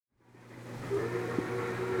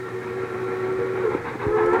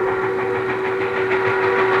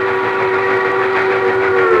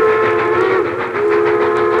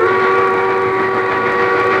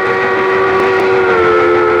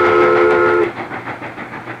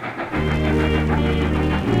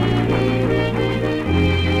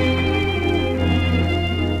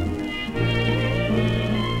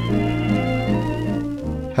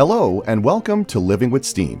Hello, and welcome to Living with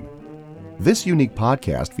Steam. This unique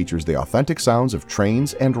podcast features the authentic sounds of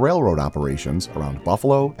trains and railroad operations around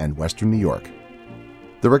Buffalo and Western New York.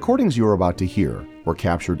 The recordings you are about to hear were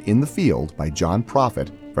captured in the field by John Prophet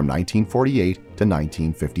from 1948 to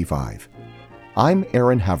 1955. I'm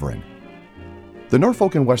Aaron Heverin. The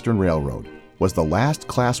Norfolk and Western Railroad was the last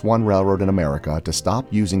Class I railroad in America to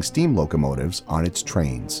stop using steam locomotives on its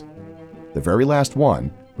trains. The very last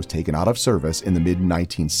one was taken out of service in the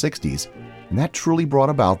mid-1960s, and that truly brought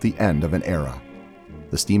about the end of an era.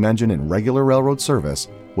 The steam engine in regular railroad service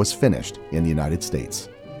was finished in the United States.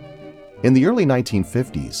 In the early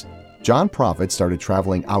 1950s, John Prophet started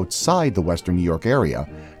traveling outside the Western New York area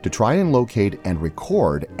to try and locate and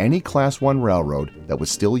record any Class I railroad that was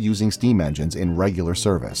still using steam engines in regular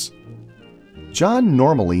service. John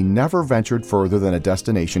normally never ventured further than a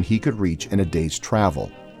destination he could reach in a day's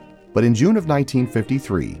travel. But in June of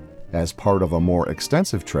 1953, as part of a more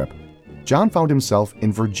extensive trip, John found himself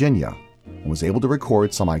in Virginia and was able to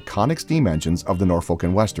record some iconic steam engines of the Norfolk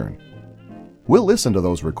and Western. We'll listen to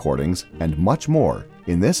those recordings and much more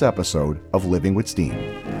in this episode of Living with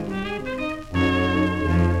Steam.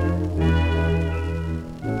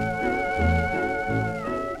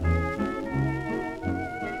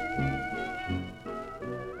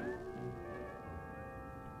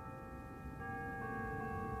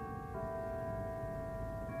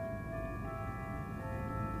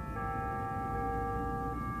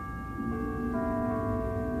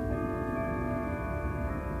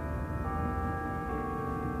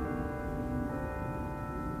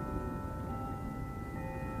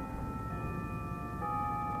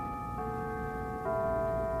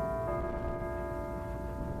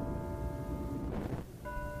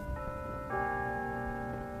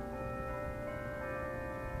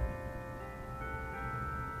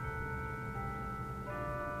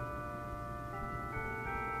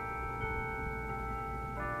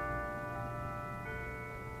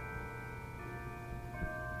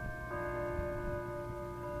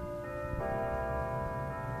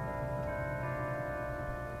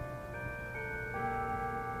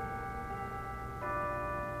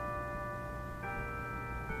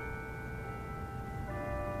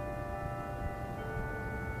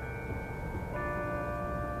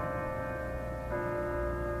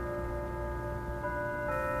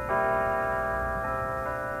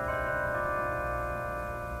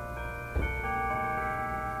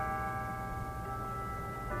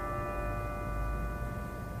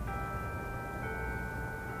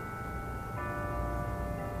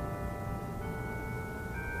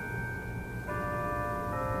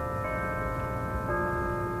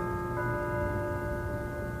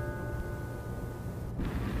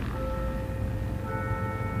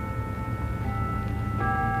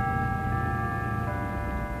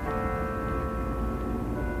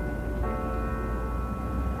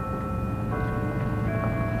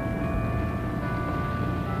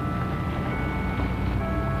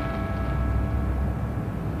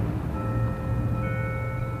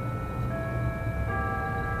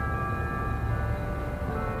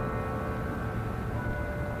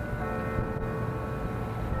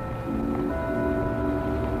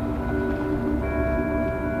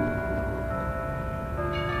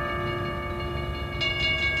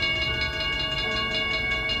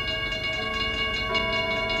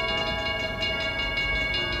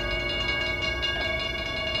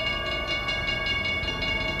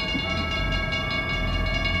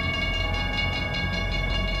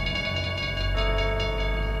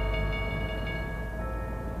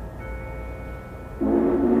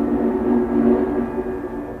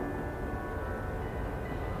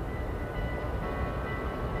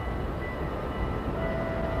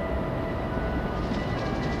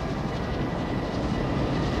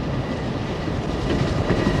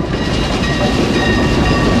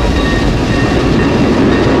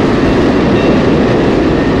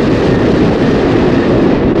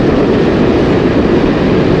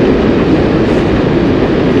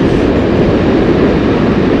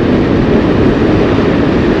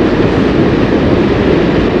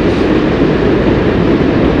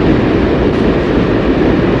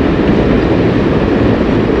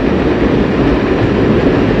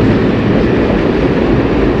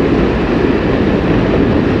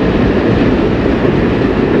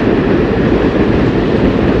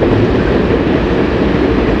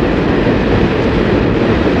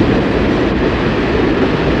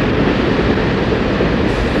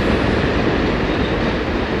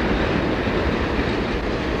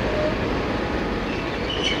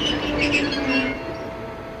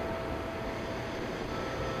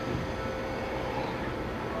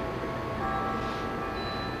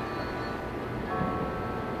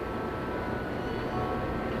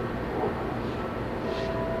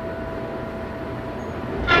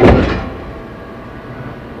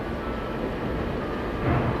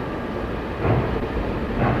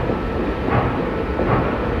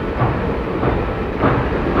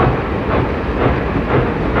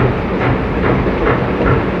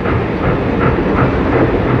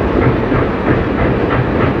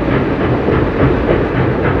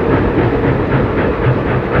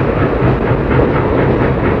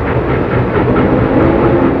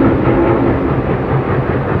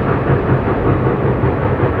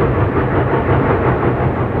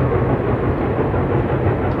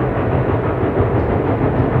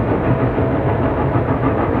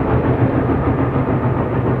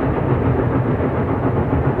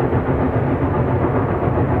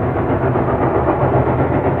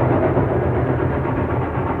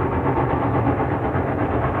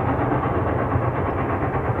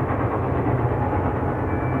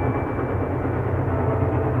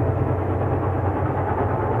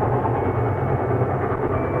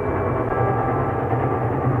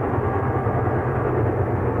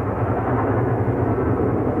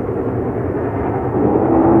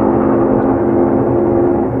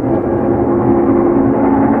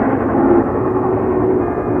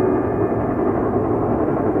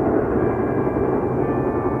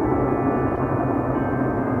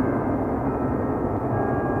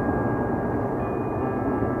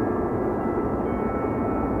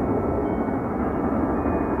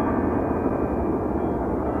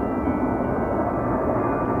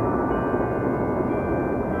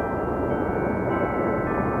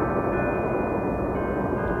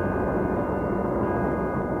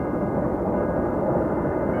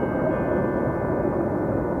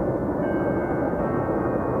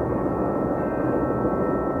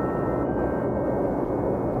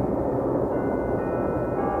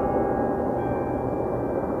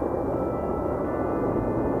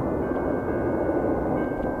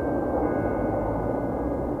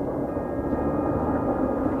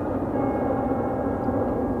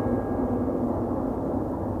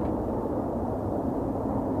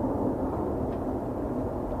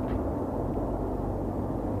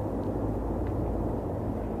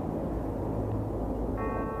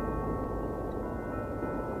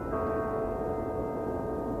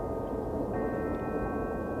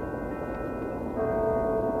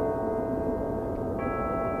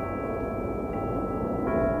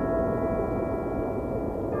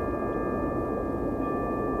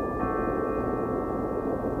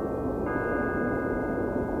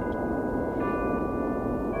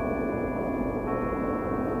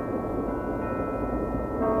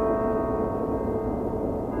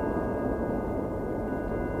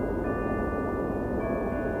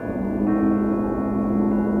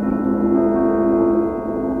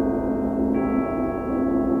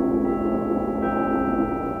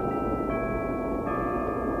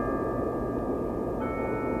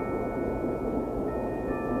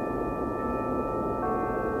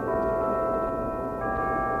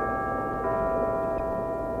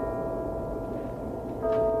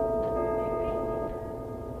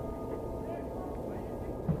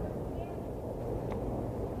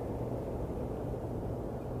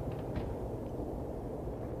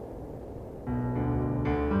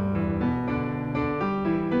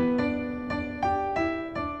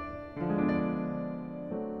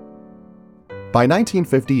 By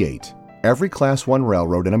 1958, every Class I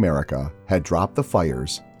railroad in America had dropped the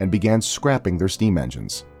fires and began scrapping their steam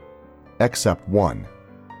engines. Except one,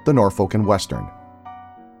 the Norfolk and Western.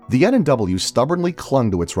 The N&W stubbornly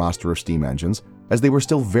clung to its roster of steam engines as they were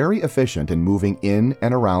still very efficient in moving in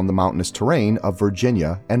and around the mountainous terrain of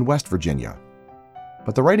Virginia and West Virginia.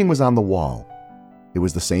 But the writing was on the wall. It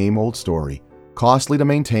was the same old story: costly to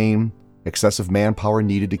maintain, excessive manpower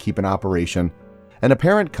needed to keep in operation, and a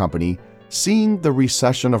parent company seeing the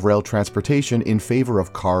recession of rail transportation in favor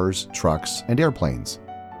of cars, trucks, and airplanes.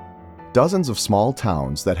 Dozens of small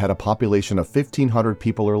towns that had a population of 1,500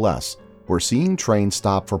 people or less were seeing trains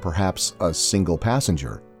stop for perhaps a single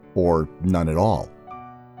passenger, or none at all.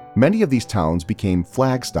 Many of these towns became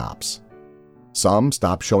flag stops. Some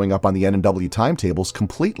stopped showing up on the N&W timetables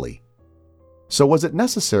completely. So was it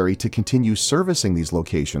necessary to continue servicing these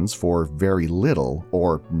locations for very little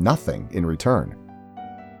or nothing in return?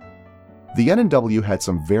 The N&W had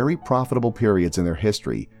some very profitable periods in their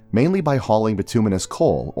history, mainly by hauling bituminous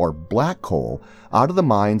coal, or black coal, out of the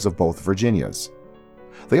mines of both Virginias.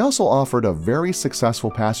 They also offered a very successful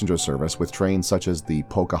passenger service with trains such as the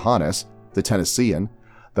Pocahontas, the Tennessean,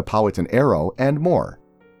 the Powhatan Arrow, and more.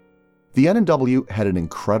 The N&W had an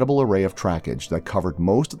incredible array of trackage that covered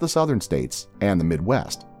most of the southern states and the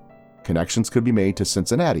Midwest. Connections could be made to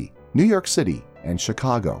Cincinnati, New York City, and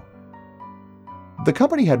Chicago. The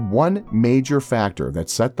company had one major factor that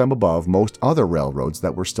set them above most other railroads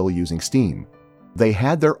that were still using steam. They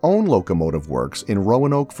had their own locomotive works in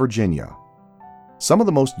Roanoke, Virginia. Some of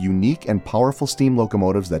the most unique and powerful steam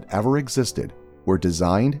locomotives that ever existed were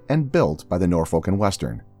designed and built by the Norfolk and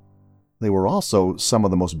Western. They were also some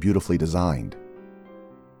of the most beautifully designed.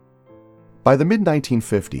 By the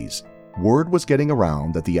mid-1950s, word was getting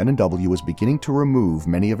around that the N&W was beginning to remove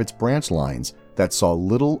many of its branch lines that saw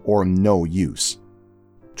little or no use.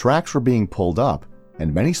 Tracks were being pulled up,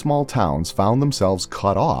 and many small towns found themselves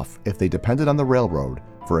cut off if they depended on the railroad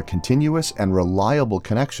for a continuous and reliable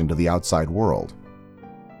connection to the outside world.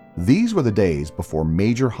 These were the days before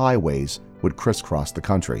major highways would crisscross the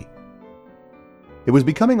country. It was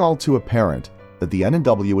becoming all too apparent that the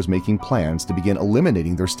N&W was making plans to begin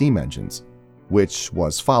eliminating their steam engines, which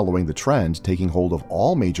was following the trend taking hold of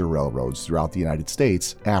all major railroads throughout the United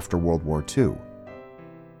States after World War II.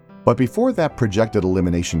 But before that projected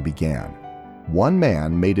elimination began, one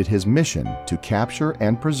man made it his mission to capture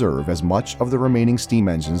and preserve as much of the remaining steam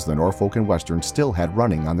engines the Norfolk and Western still had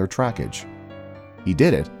running on their trackage. He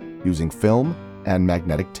did it using film and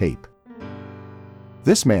magnetic tape.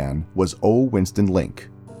 This man was O. Winston Link.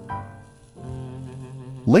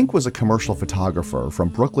 Link was a commercial photographer from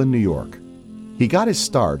Brooklyn, New York. He got his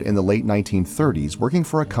start in the late 1930s working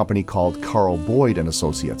for a company called Carl Boyd &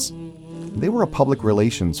 Associates. They were a public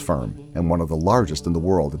relations firm and one of the largest in the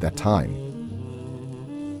world at that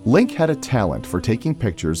time. Link had a talent for taking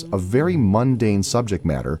pictures of very mundane subject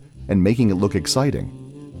matter and making it look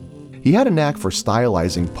exciting. He had a knack for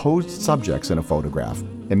stylizing posed subjects in a photograph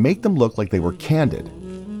and make them look like they were candid.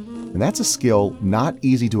 And that's a skill not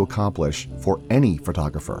easy to accomplish for any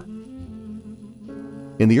photographer.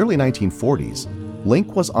 In the early 1940s,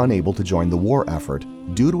 Link was unable to join the war effort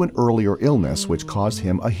due to an earlier illness which caused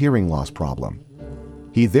him a hearing loss problem.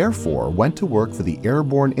 He therefore went to work for the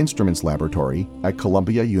Airborne Instruments Laboratory at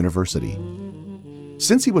Columbia University.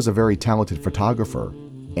 Since he was a very talented photographer,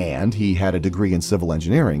 and he had a degree in civil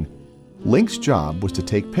engineering, Link's job was to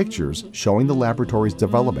take pictures showing the laboratory's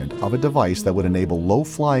development of a device that would enable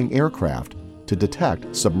low-flying aircraft to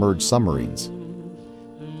detect submerged submarines.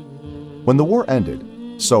 When the war ended,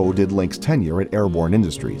 so did Link's tenure at Airborne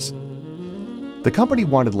Industries. The company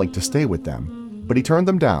wanted Link to stay with them, but he turned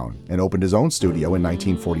them down and opened his own studio in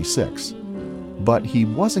 1946. But he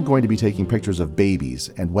wasn't going to be taking pictures of babies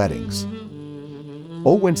and weddings.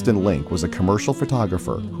 O. Winston Link was a commercial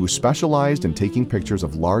photographer who specialized in taking pictures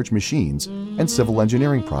of large machines and civil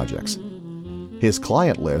engineering projects. His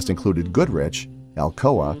client list included Goodrich,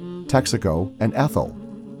 Alcoa, Texaco, and Ethel.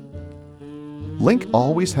 Link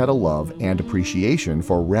always had a love and appreciation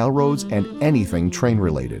for railroads and anything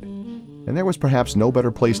train-related, and there was perhaps no better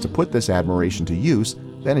place to put this admiration to use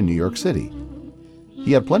than in New York City.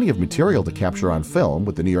 He had plenty of material to capture on film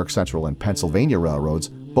with the New York Central and Pennsylvania railroads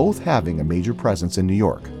both having a major presence in New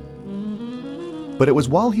York. But it was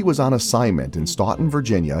while he was on assignment in Staunton,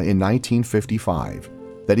 Virginia in 1955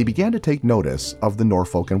 that he began to take notice of the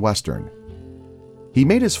Norfolk and Western. He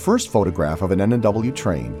made his first photograph of an N&W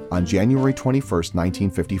train on January 21,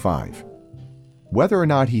 1955. Whether or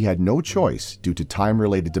not he had no choice due to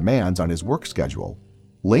time-related demands on his work schedule,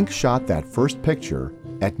 Link shot that first picture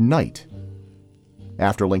at night.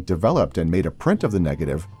 After Link developed and made a print of the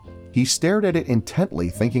negative, he stared at it intently,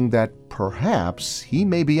 thinking that perhaps he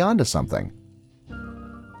may be onto something.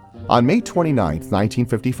 On May 29,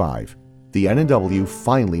 1955, the N&W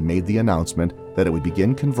finally made the announcement that it would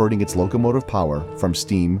begin converting its locomotive power from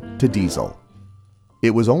steam to diesel.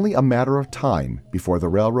 It was only a matter of time before the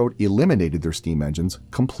railroad eliminated their steam engines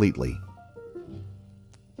completely.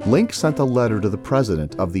 Link sent a letter to the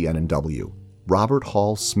president of the N&W, Robert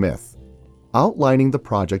Hall Smith, outlining the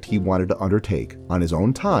project he wanted to undertake on his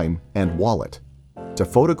own time and wallet, to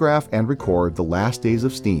photograph and record the last days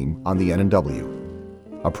of steam on the N&W,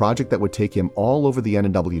 a project that would take him all over the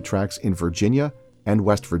N&W tracks in Virginia and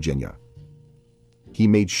West Virginia. He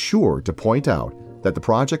made sure to point out that the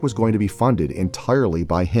project was going to be funded entirely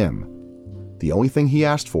by him. The only thing he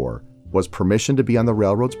asked for was permission to be on the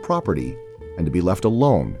railroad's property and to be left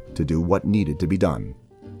alone to do what needed to be done.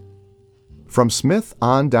 From Smith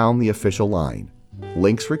on down the official line,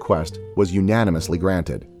 Link's request was unanimously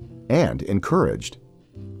granted and encouraged.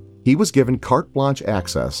 He was given carte blanche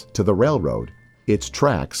access to the railroad, its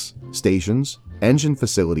tracks, stations, engine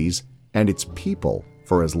facilities, and its people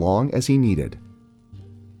for as long as he needed.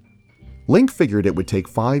 Link figured it would take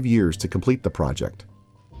 5 years to complete the project.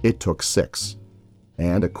 It took 6.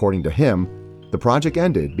 And according to him, the project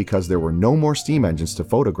ended because there were no more steam engines to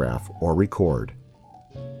photograph or record.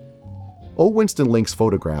 O. Winston Link's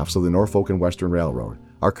photographs of the Norfolk and Western Railroad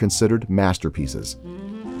are considered masterpieces,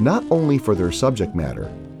 not only for their subject matter,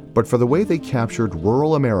 but for the way they captured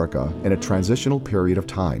rural America in a transitional period of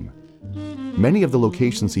time. Many of the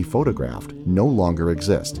locations he photographed no longer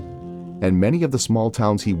exist, and many of the small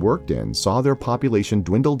towns he worked in saw their population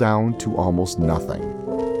dwindle down to almost nothing.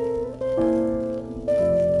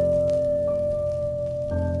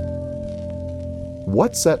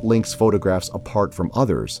 What set Link's photographs apart from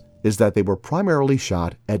others is that they were primarily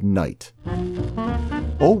shot at night.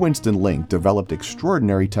 O. Winston Link developed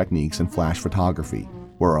extraordinary techniques in flash photography,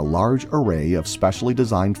 where a large array of specially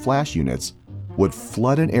designed flash units would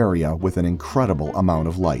flood an area with an incredible amount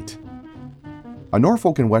of light. A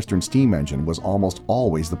Norfolk and Western steam engine was almost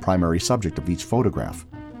always the primary subject of each photograph,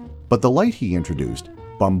 but the light he introduced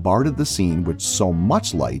bombarded the scene with so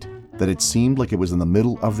much light that it seemed like it was in the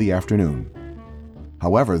middle of the afternoon.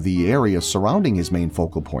 However, the areas surrounding his main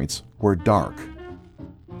focal points were dark.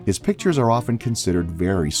 His pictures are often considered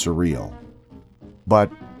very surreal,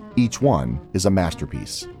 but each one is a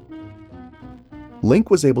masterpiece. Link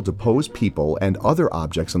was able to pose people and other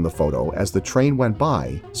objects in the photo as the train went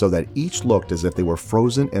by so that each looked as if they were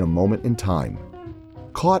frozen in a moment in time,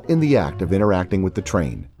 caught in the act of interacting with the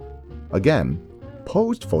train. Again,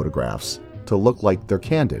 posed photographs to look like they're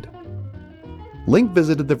candid. Link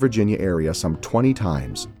visited the Virginia area some 20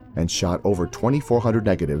 times and shot over 2,400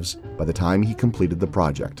 negatives by the time he completed the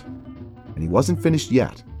project. And he wasn't finished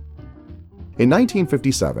yet. In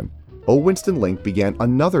 1957, O. Winston Link began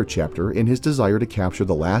another chapter in his desire to capture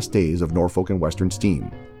the last days of Norfolk and Western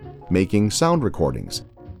steam, making sound recordings.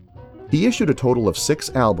 He issued a total of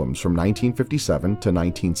 6 albums from 1957 to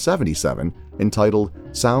 1977 entitled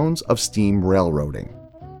Sounds of Steam Railroading.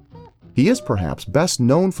 He is perhaps best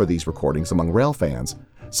known for these recordings among rail fans,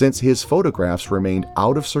 since his photographs remained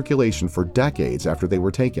out of circulation for decades after they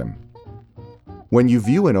were taken. When you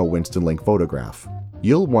view an O. Winston Link photograph,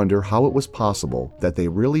 you'll wonder how it was possible that they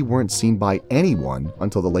really weren't seen by anyone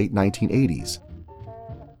until the late 1980s.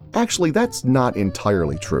 Actually, that's not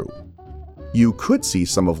entirely true. You could see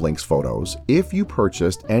some of Link's photos if you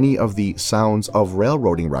purchased any of the Sounds of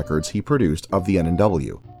Railroading records he produced of the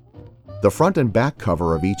N&W. The front and back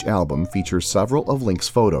cover of each album features several of Link's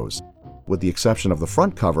photos. With the exception of the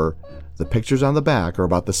front cover, the pictures on the back are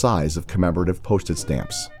about the size of commemorative postage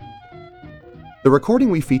stamps. The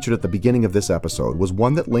recording we featured at the beginning of this episode was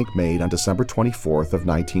one that Link made on December 24th of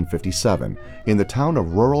 1957 in the town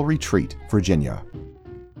of Rural Retreat, Virginia.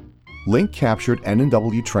 Link captured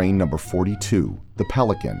N&W train number 42, the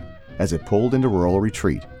Pelican, as it pulled into Rural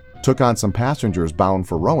Retreat, took on some passengers bound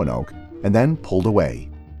for Roanoke, and then pulled away.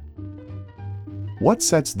 What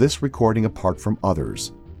sets this recording apart from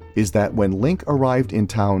others is that when Link arrived in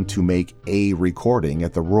town to make a recording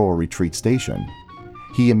at the Rural Retreat station,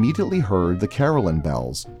 he immediately heard the carillon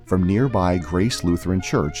bells from nearby Grace Lutheran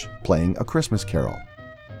Church playing a Christmas carol.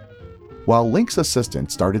 While Link's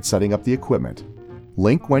assistant started setting up the equipment,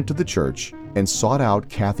 Link went to the church and sought out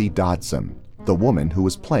Kathy Dodson, the woman who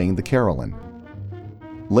was playing the carillon.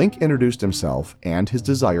 Link introduced himself and his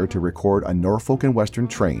desire to record a Norfolk and Western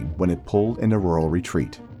train when it pulled into Rural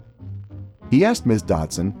Retreat. He asked Ms.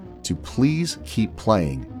 Dodson to please keep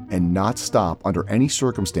playing and not stop under any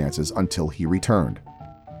circumstances until he returned.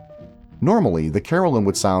 Normally, the carillon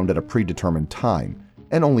would sound at a predetermined time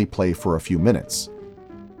and only play for a few minutes.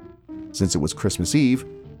 Since it was Christmas Eve,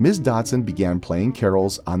 Ms. Dodson began playing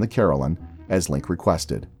carols on the carillon as Link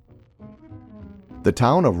requested. The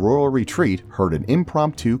town of Rural Retreat heard an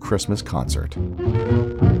impromptu Christmas concert.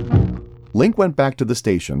 Link went back to the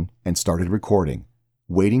station and started recording,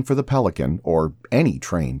 waiting for the Pelican or any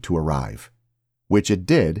train to arrive, which it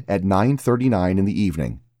did at 9:39 in the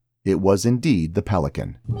evening. It was indeed the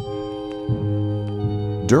Pelican.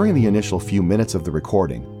 During the initial few minutes of the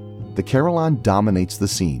recording, the carillon dominates the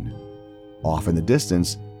scene. Off in the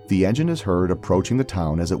distance, the engine is heard approaching the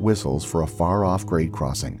town as it whistles for a far-off grade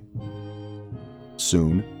crossing.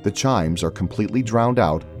 Soon, the chimes are completely drowned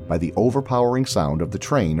out by the overpowering sound of the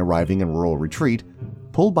train arriving in Rural Retreat,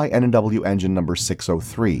 pulled by N&W engine number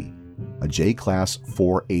 603, a J-Class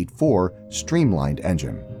 484 streamlined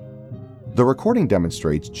engine. The recording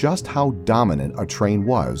demonstrates just how dominant a train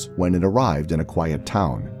was when it arrived in a quiet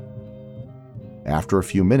town. After a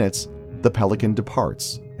few minutes, the Pelican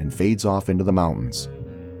departs and fades off into the mountains.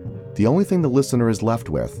 The only thing the listener is left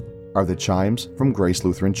with are the chimes from Grace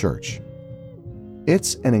Lutheran Church.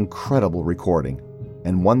 It's an incredible recording,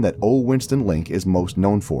 and one that O. Winston Link is most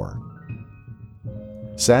known for.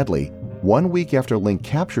 Sadly, 1 week after Link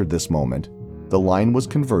captured this moment, the line was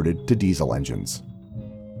converted to diesel engines.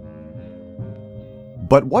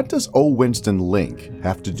 But what does O. Winston Link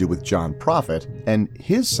have to do with John Prophet and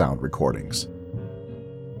his sound recordings?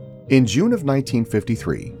 In June of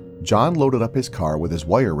 1953, John loaded up his car with his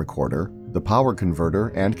wire recorder, the power converter,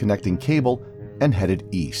 and connecting cable, and headed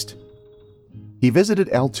east. He visited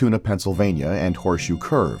Altoona, Pennsylvania, and Horseshoe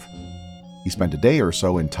Curve. He spent a day or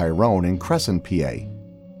so in Tyrone and Crescent, PA.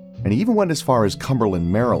 And he even went as far as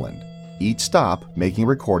Cumberland, Maryland, each stop making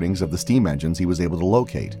recordings of the steam engines he was able to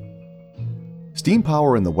locate. Steam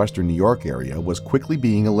power in the western New York area was quickly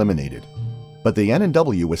being eliminated, but the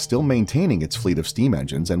N&W was still maintaining its fleet of steam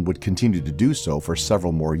engines and would continue to do so for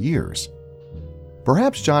several more years.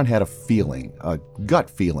 Perhaps John had a gut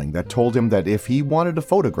feeling that told him that if he wanted to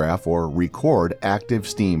photograph or record active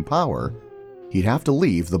steam power, he'd have to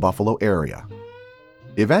leave the Buffalo area.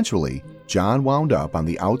 Eventually, John wound up on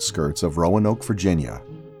the outskirts of Roanoke, Virginia.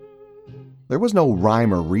 There was no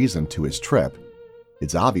rhyme or reason to his trip.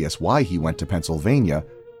 It's obvious why he went to Pennsylvania,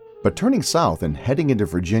 but turning south and heading into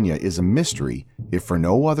Virginia is a mystery, if for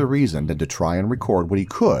no other reason than to try and record what he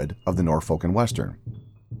could of the Norfolk and Western.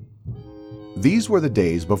 These were the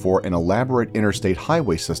days before an elaborate interstate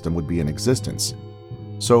highway system would be in existence,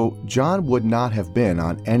 so John would not have been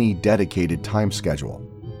on any dedicated time schedule.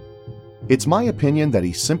 It's my opinion that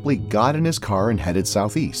he simply got in his car and headed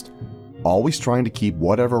southeast, always trying to keep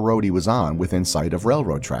whatever road he was on within sight of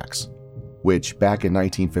railroad tracks, which back in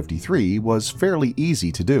 1953 was fairly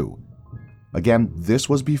easy to do. Again, this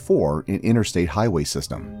was before an interstate highway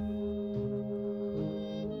system.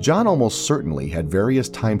 John almost certainly had various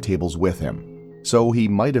timetables with him, so he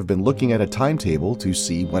might have been looking at a timetable to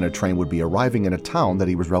see when a train would be arriving in a town that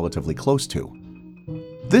he was relatively close to.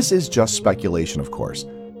 This is just speculation, of course,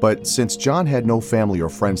 but since John had no family or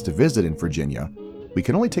friends to visit in Virginia, we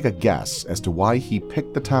can only take a guess as to why he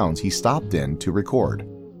picked the towns he stopped in to record.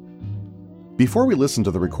 Before we listen to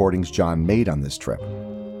the recordings John made on this trip,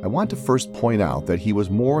 I want to first point out that he was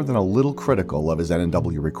more than a little critical of his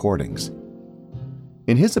N&W recordings.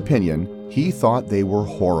 In his opinion, he thought they were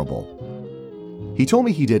horrible. He told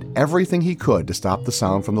me he did everything he could to stop the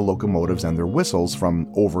sound from the locomotives and their whistles from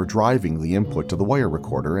overdriving the input to the wire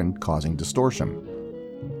recorder and causing distortion.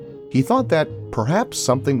 He thought that perhaps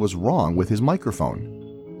something was wrong with his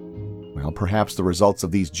microphone. Well, perhaps the results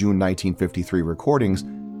of these June 1953 recordings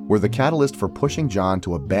were the catalyst for pushing John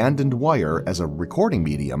to abandon wire as a recording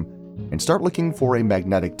medium and start looking for a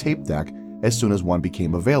magnetic tape deck as soon as one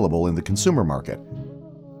became available in the consumer market.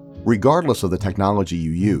 Regardless of the technology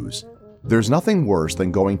you use, there's nothing worse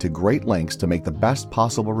than going to great lengths to make the best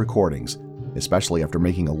possible recordings, especially after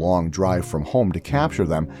making a long drive from home to capture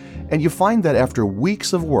them, and you find that after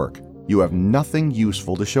weeks of work, you have nothing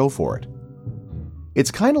useful to show for it.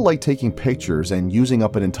 It's kind of like taking pictures and using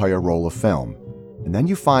up an entire roll of film, and then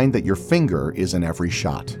you find that your finger is in every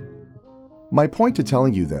shot. My point to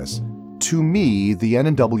telling you this, to me, the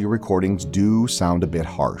N&W recordings do sound a bit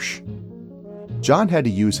harsh. John had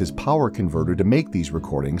to use his power converter to make these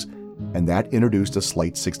recordings, and that introduced a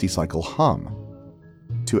slight 60-cycle hum.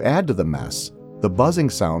 To add to the mess, the buzzing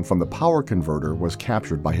sound from the power converter was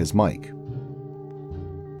captured by his mic.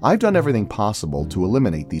 I've done everything possible to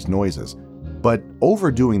eliminate these noises, but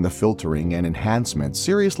overdoing the filtering and enhancement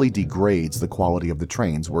seriously degrades the quality of the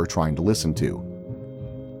trains we're trying to listen to.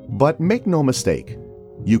 But make no mistake,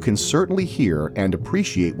 you can certainly hear and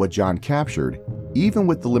appreciate what John captured, even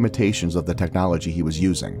with the limitations of the technology he was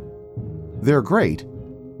using. They're great,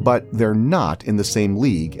 but they're not in the same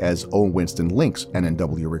league as O. Winston Link's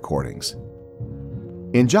NNW recordings.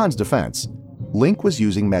 In John's defense, Link was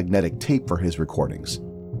using magnetic tape for his recordings.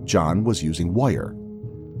 John was using wire.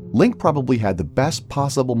 Link probably had the best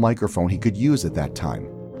possible microphone he could use at that time.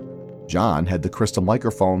 John had the crystal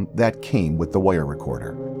microphone that came with the wire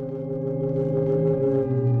recorder.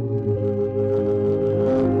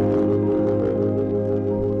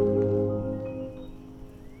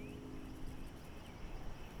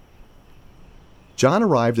 John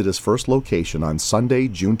arrived at his first location on Sunday,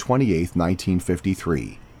 June 28,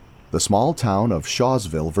 1953, the small town of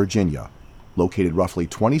Shawsville, Virginia, located roughly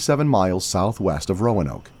 27 miles southwest of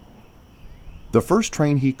Roanoke. The first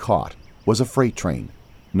train he caught was a freight train,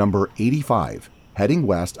 number 85, heading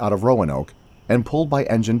west out of Roanoke and pulled by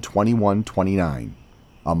engine 2129,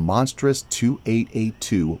 a monstrous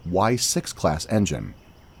 2882 Y6 class engine.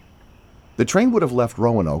 The train would have left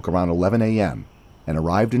Roanoke around 11 a.m. and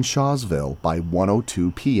arrived in Shawsville by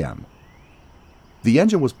 1:02 p.m. The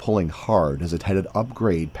engine was pulling hard as it headed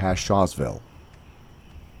upgrade past Shawsville.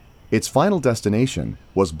 Its final destination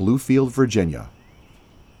was Bluefield, Virginia.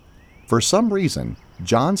 For some reason,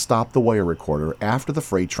 John stopped the wire recorder after the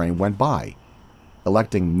freight train went by,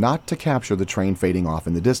 electing not to capture the train fading off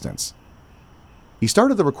in the distance. He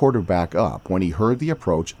started the recorder back up when he heard the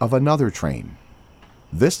approach of another train.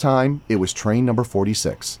 This time, it was train number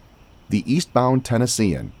 46, the eastbound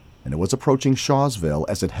Tennessean, and it was approaching Shawsville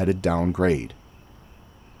as it headed down grade.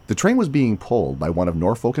 The train was being pulled by one of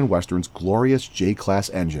Norfolk and Western's glorious J-class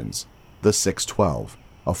engines, the 612,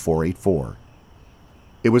 a 484.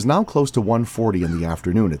 It was now close to 1:40 in the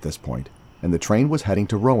afternoon at this point, and the train was heading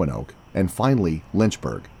to Roanoke and finally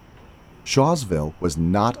Lynchburg. Shawsville was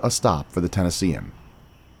not a stop for the Tennessean.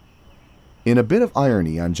 In a bit of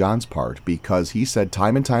irony on John's part, because he said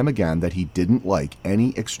time and time again that he didn't like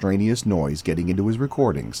any extraneous noise getting into his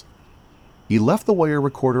recordings, he left the wire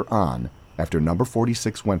recorder on after number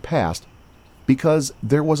 46 went past because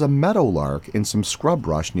there was a meadowlark in some scrub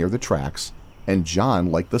brush near the tracks, and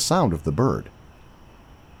John liked the sound of the bird.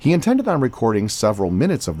 He intended on recording several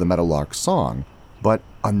minutes of the meadowlark's song, but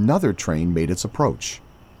another train made its approach.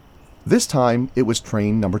 This time, it was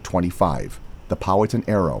train number 25, the Powhatan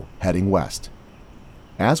Arrow, heading west.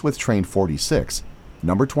 As with train 46,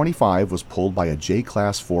 number 25 was pulled by a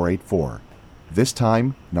J-class 484, this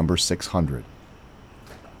time number 600.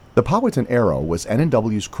 The Powhatan Arrow was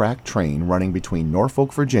NNW's crack train running between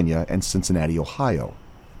Norfolk, Virginia and Cincinnati, Ohio.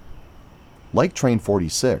 Like train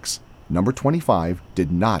 46, number 25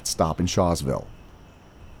 did not stop in Shawsville.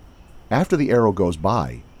 After the Arrow goes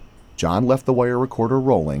by, John left the wire recorder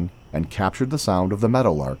rolling and captured the sound of the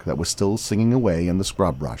meadowlark that was still singing away in the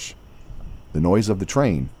scrub brush. The noise of the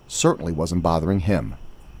train certainly wasn't bothering him.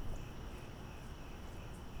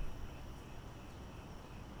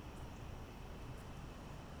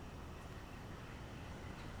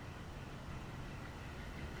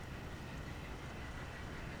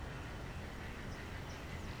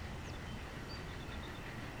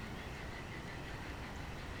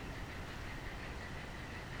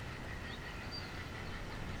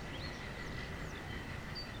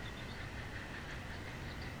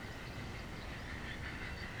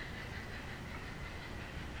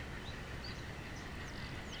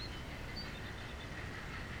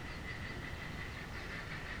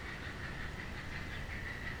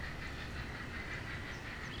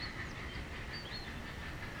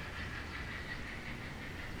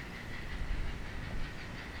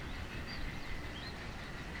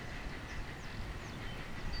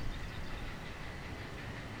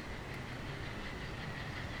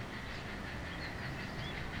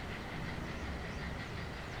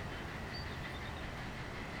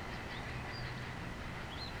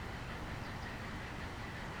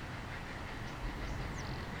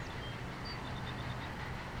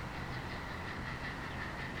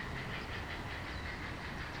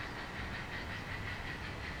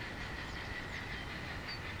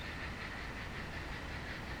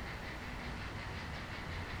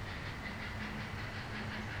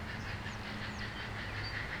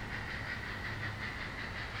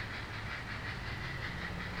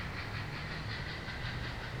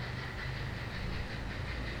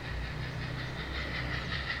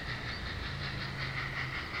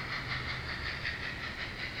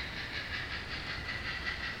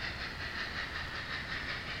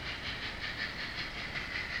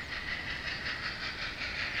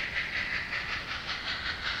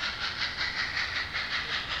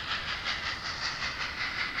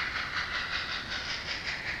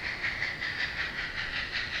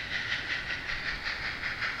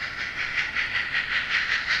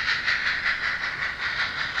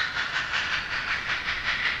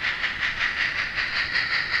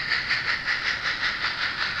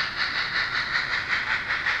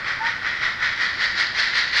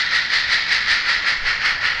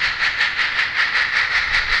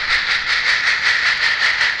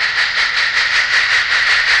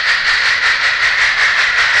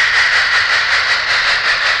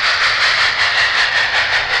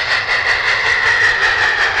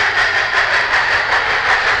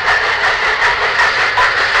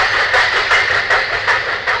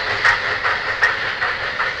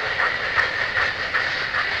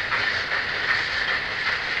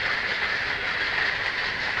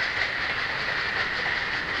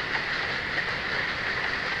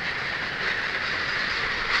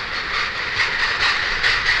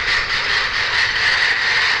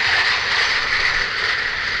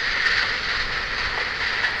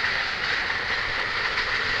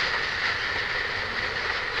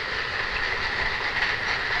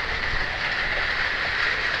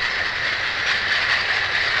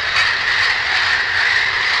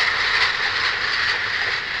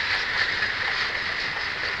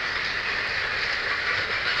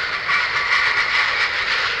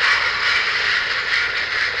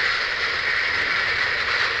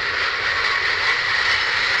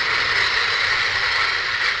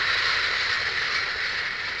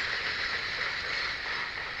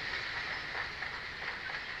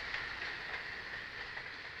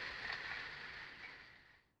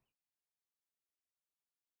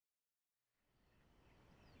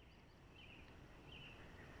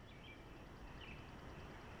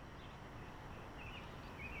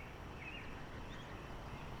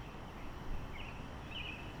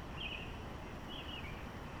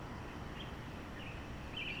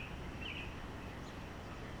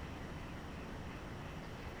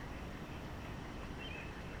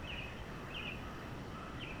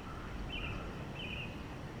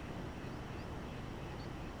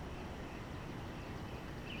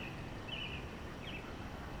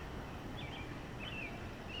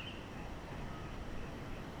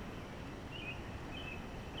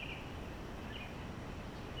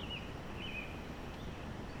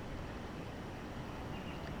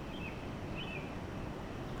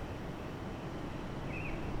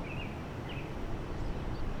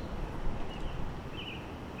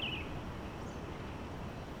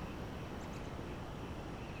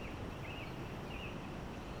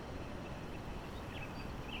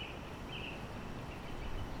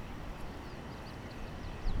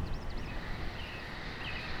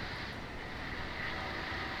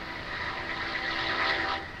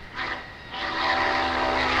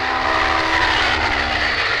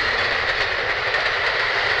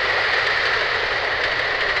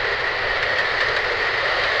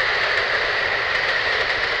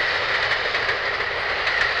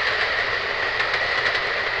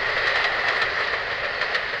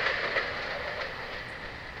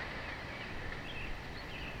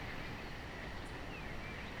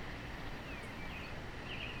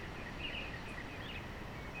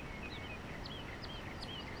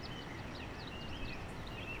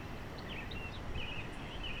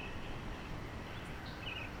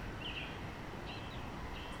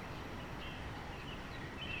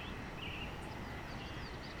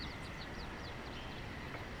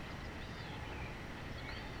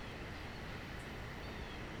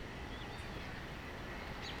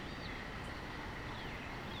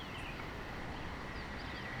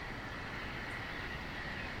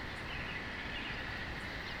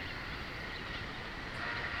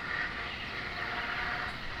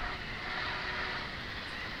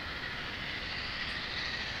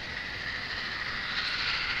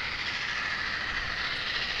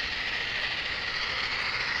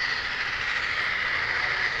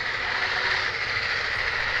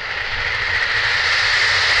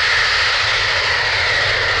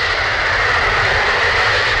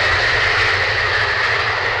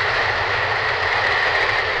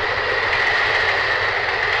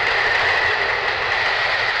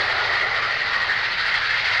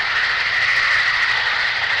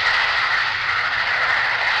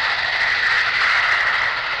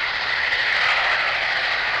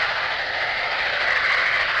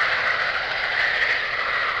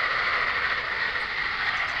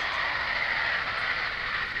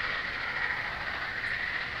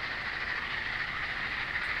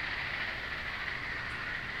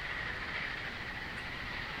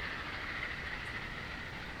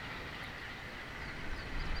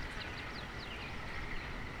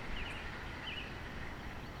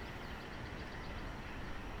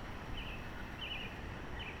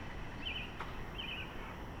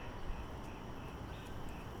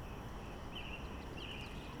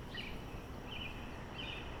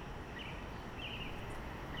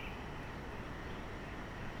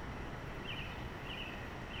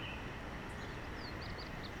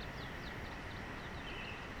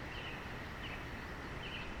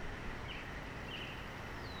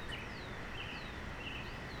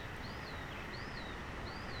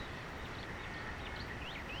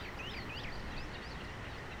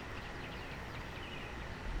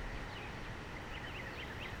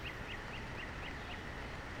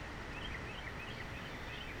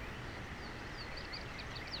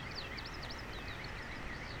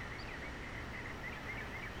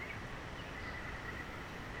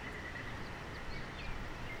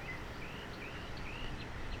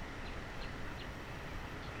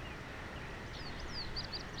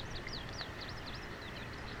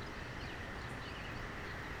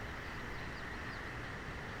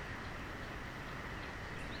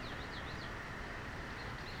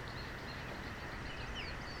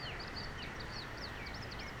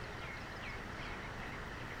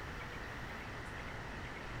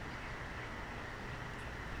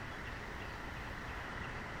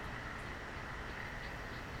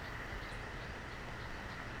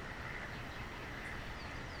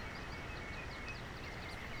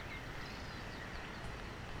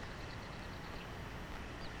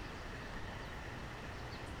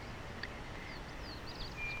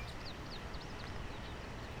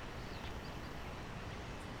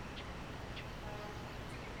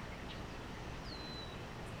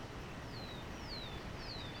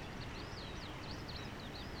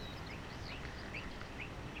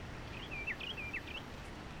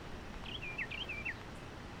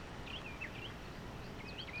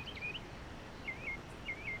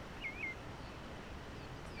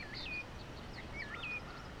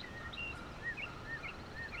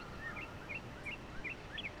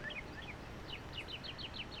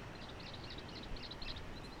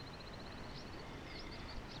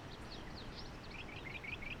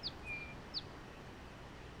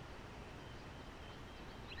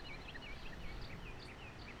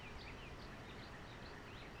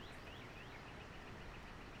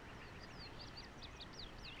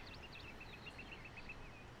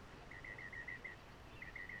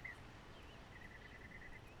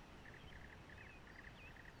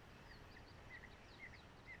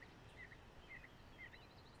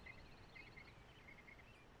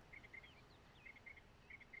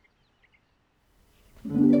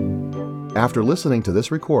 After listening to this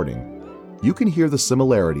recording, you can hear the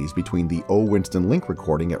similarities between the O. Winston Link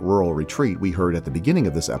recording at Rural Retreat we heard at the beginning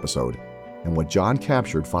of this episode and what John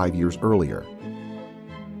captured 5 years earlier.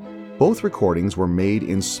 Both recordings were made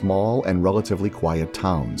in small and relatively quiet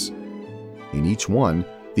towns. In each one,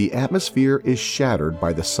 the atmosphere is shattered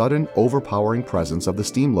by the sudden, overpowering presence of the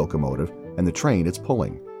steam locomotive and the train it's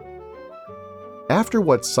pulling. After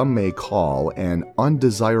what some may call an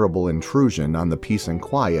undesirable intrusion on the peace and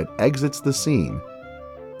quiet exits the scene,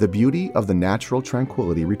 the beauty of the natural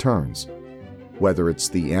tranquility returns. Whether it's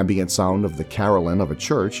the ambient sound of the carillon of a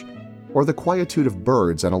church or the quietude of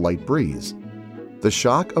birds and a light breeze, the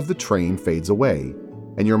shock of the train fades away,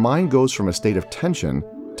 and your mind goes from a state of tension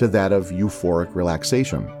to that of euphoric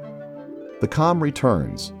relaxation. The calm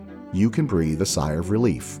returns. You can breathe a sigh of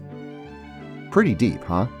relief. Pretty deep,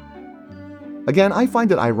 huh? Again, I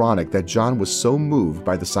find it ironic that John was so moved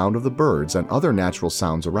by the sound of the birds and other natural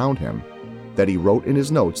sounds around him that he wrote in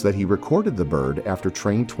his notes that he recorded the bird after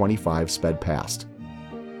train 25 sped past.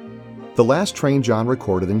 The last train John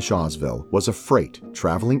recorded in Shawsville was a freight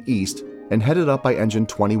traveling east and headed up by engine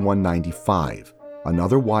 2195,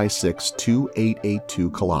 another Y6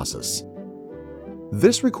 2882 Colossus.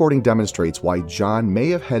 This recording demonstrates why John may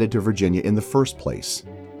have headed to Virginia in the first place.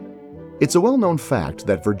 It's a well-known fact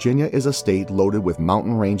that Virginia is a state loaded with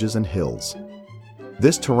mountain ranges and hills.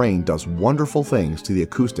 This terrain does wonderful things to the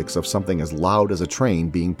acoustics of something as loud as a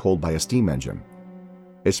train being pulled by a steam engine,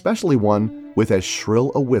 especially one with as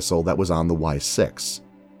shrill a whistle that was on the Y6.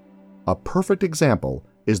 A perfect example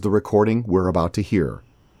is the recording we're about to hear.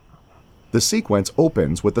 The sequence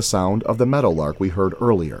opens with the sound of the meadowlark we heard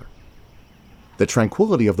earlier. The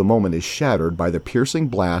tranquility of the moment is shattered by the piercing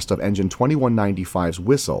blast of engine 2195's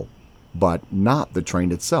whistle, but not the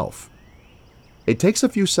train itself. It takes a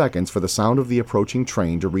few seconds for the sound of the approaching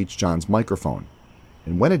train to reach John's microphone,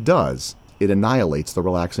 and when it does, it annihilates the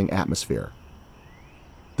relaxing atmosphere.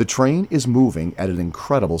 The train is moving at an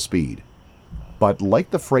incredible speed, but like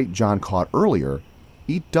the freight John caught earlier,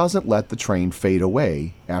 he doesn't let the train fade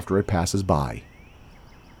away after it passes by.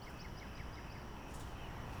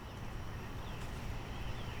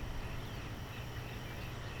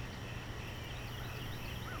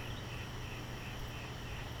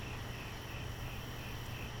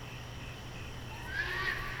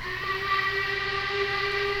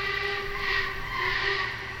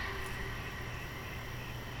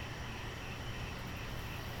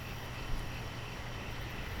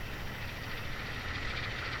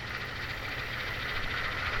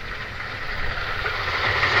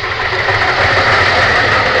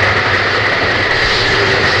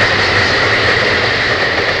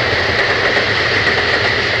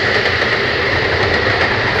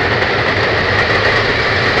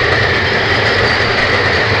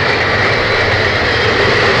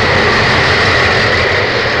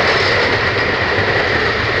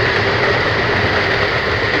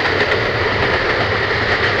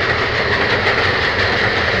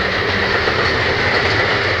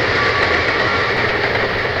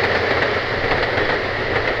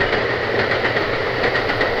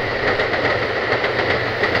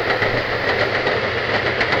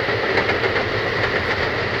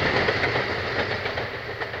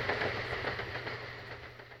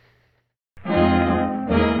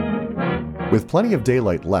 With plenty of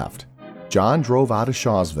daylight left, John drove out of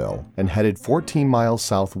Shawsville and headed 14 miles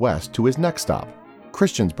southwest to his next stop,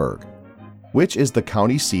 Christiansburg, which is the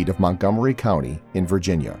county seat of Montgomery County in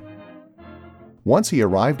Virginia. Once he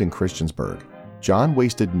arrived in Christiansburg, John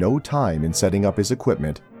wasted no time in setting up his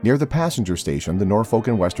equipment near the passenger station the Norfolk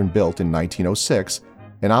and Western built in 1906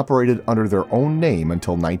 and operated under their own name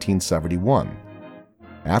until 1971,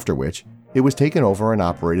 after which it was taken over and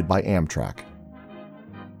operated by Amtrak.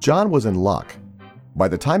 John was in luck. By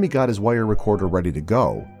the time he got his wire recorder ready to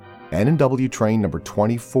go, N&W train number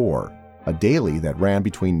 24, a daily that ran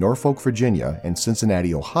between Norfolk, Virginia and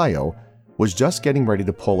Cincinnati, Ohio, was just getting ready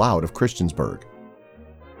to pull out of Christiansburg.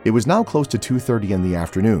 It was now close to 2:30 in the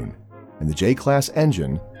afternoon, and the J-Class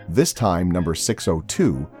engine, this time number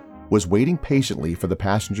 602, was waiting patiently for the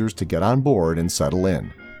passengers to get on board and settle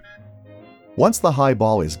in. Once the high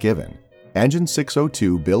ball is given, Engine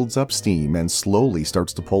 602 builds up steam and slowly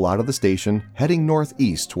starts to pull out of the station, heading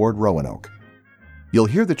northeast toward Roanoke. You'll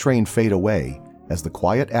hear the train fade away as the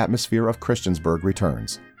quiet atmosphere of Christiansburg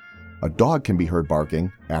returns. A dog can be heard barking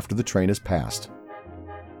after the train has passed.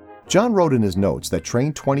 John wrote in his notes that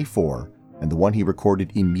Train 24 and the one he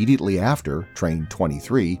recorded immediately after, Train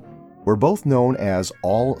 23, were both known as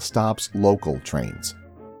all stops local trains.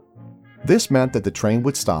 This meant that the train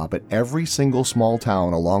would stop at every single small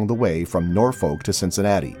town along the way from Norfolk to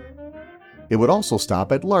Cincinnati. It would also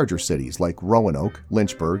stop at larger cities like Roanoke,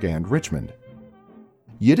 Lynchburg, and Richmond.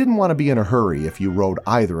 You didn't want to be in a hurry if you rode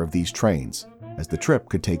either of these trains, as the trip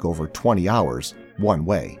could take over 20 hours one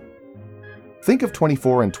way. Think of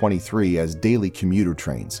 24 and 23 as daily commuter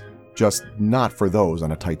trains, just not for those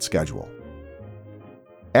on a tight schedule.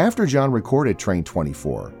 After John recorded Train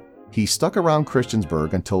 24, he stuck around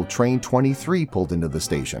Christiansburg until Train 23 pulled into the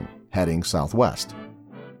station, heading southwest.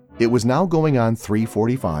 It was now going on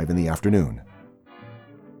 3:45 in the afternoon.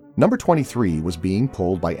 Number 23 was being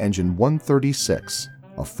pulled by engine 136,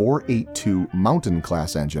 a 482 Mountain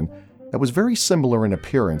class engine that was very similar in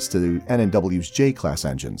appearance to the N&W's J-class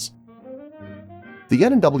engines. The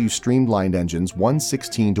N&W streamlined engines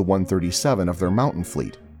 116 to 137 of their Mountain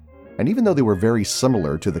fleet, and even though they were very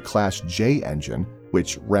similar to the Class J engine,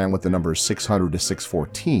 which ran with the numbers 600 to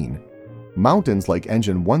 614, Mountains like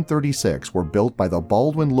engine 136 were built by the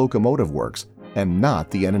Baldwin Locomotive Works and not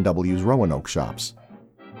the N&W's Roanoke shops.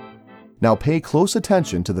 Now pay close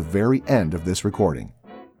attention to the very end of this recording.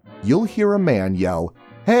 You'll hear a man yell,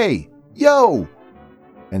 "Hey! Yo!"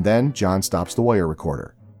 And then John stops the wire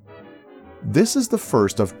recorder. This is the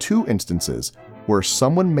first of two instances where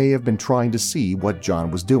someone may have been trying to see what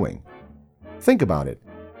John was doing. Think about it.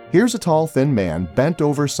 Here's a tall, thin man bent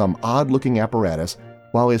over some odd-looking apparatus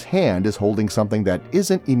while his hand is holding something that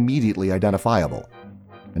isn't immediately identifiable.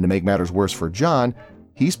 And to make matters worse for John,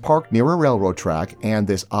 he's parked near a railroad track and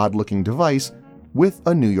this odd-looking device with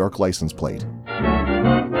a New York license plate.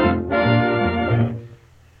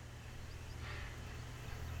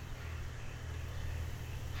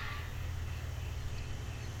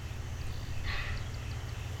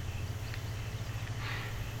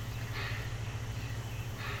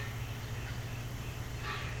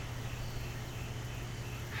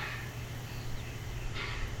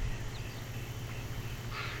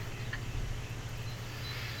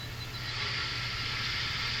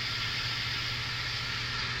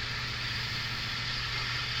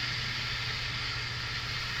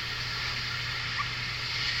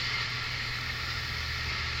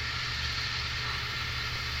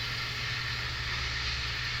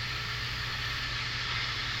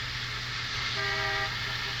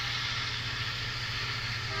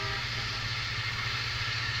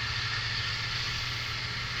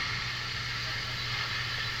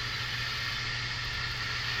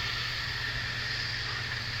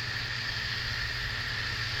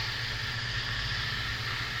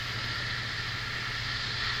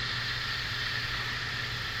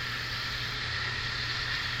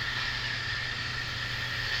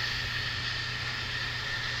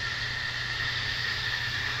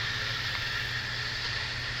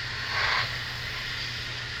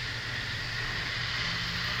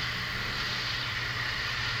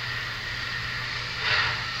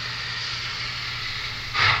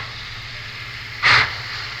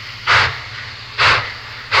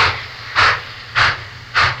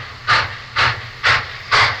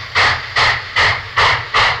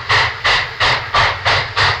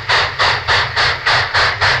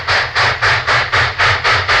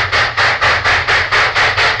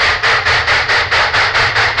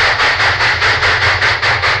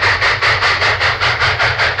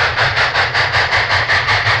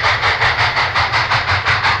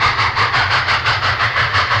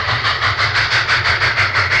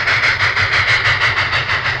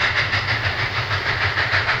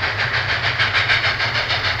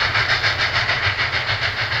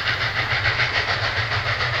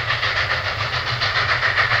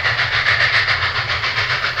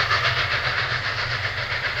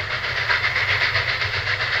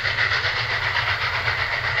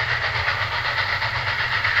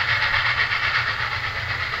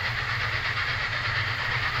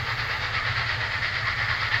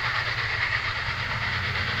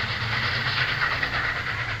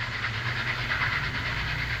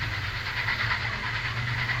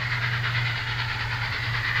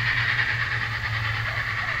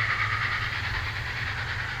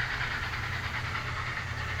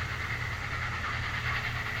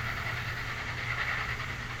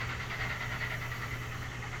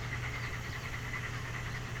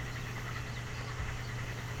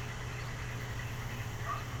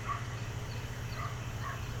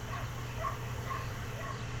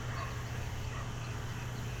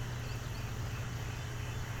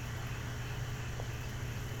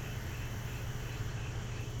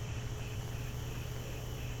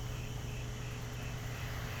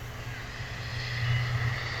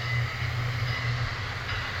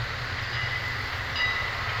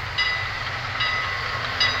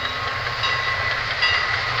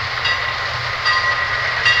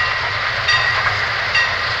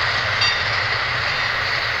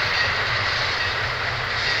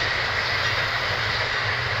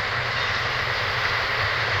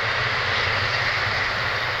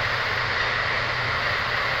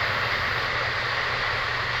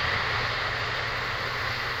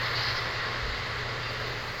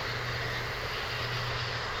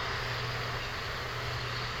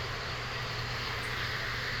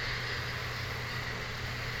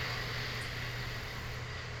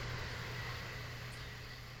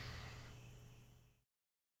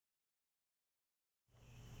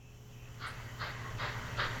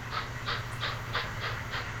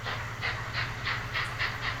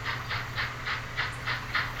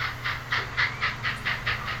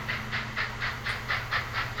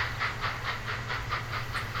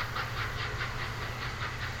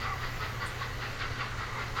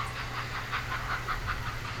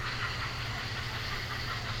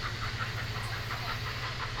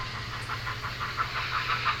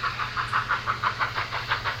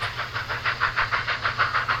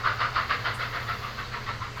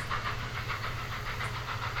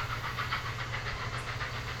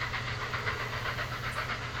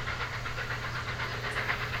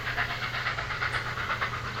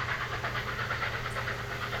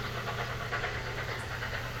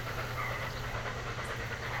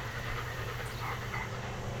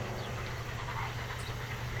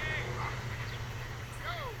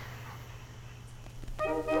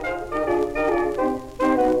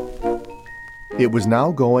 It was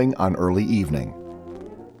now going on early evening.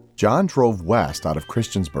 John drove west out of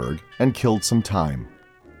Christiansburg and killed some time.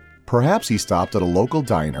 Perhaps he stopped at a local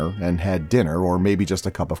diner and had dinner or maybe just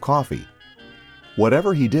a cup of coffee.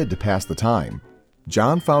 Whatever he did to pass the time,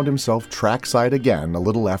 John found himself trackside again a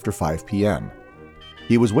little after 5 p.m.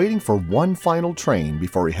 He was waiting for one final train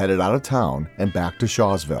before he headed out of town and back to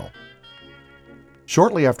Shawsville.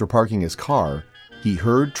 Shortly after parking his car, he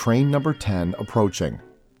heard train number 10 approaching,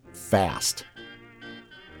 fast.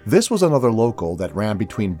 This was another local that ran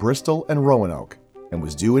between Bristol and Roanoke and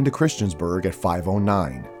was due into Christiansburg at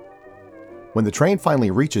 5:09. When the train finally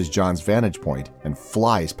reaches John's vantage point and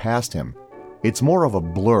flies past him, it's more of a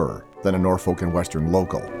blur than a Norfolk and Western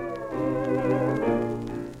local.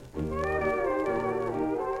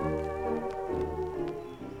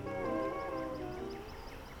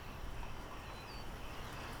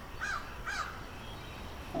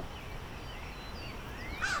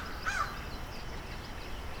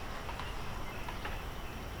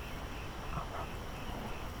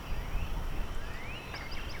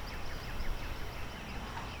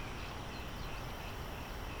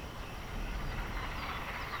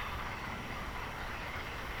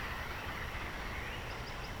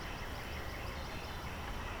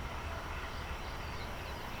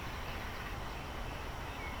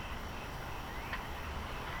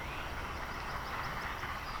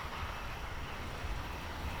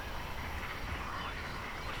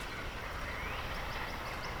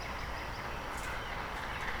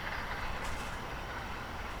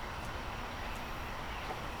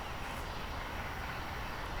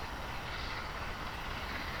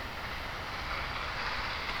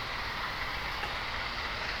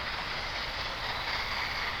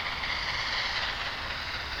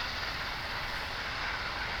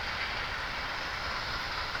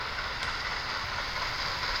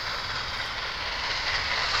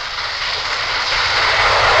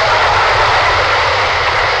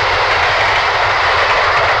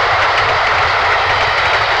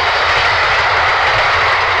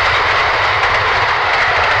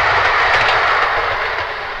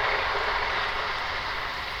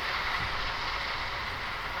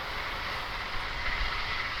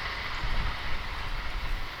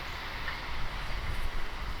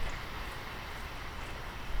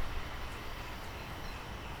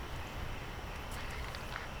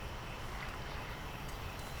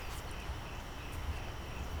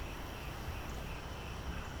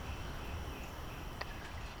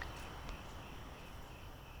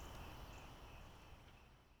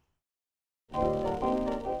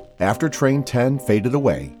 After train 10 faded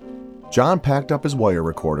away, John packed up his wire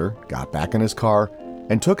recorder, got back in his car,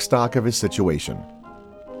 and took stock of his situation.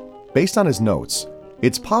 Based on his notes,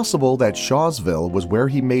 it's possible that Shawsville was where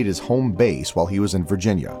he made his home base while he was in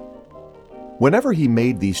Virginia. Whenever he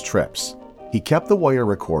made these trips, he kept the wire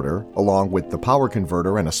recorder, along with the power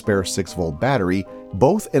converter and a spare 6-volt battery,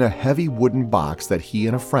 both in a heavy wooden box that he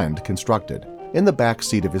and a friend constructed, in the back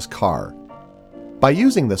seat of his car. By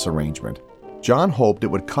using this arrangement, John hoped it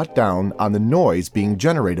would cut down on the noise being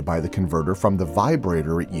generated by the converter from the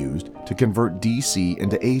vibrator it used to convert DC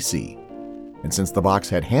into AC. And since the box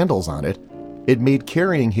had handles on it, it made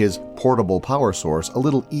carrying his portable power source a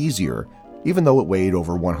little easier, even though it weighed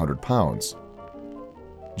over 100 pounds.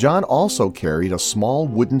 John also carried a small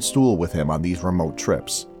wooden stool with him on these remote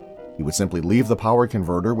trips. He would simply leave the power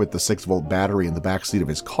converter with the 6-volt battery in the back seat of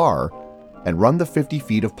his car and run the 50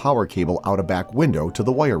 feet of power cable out a back window to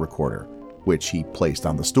the wire recorder, which he placed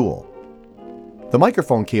on the stool. The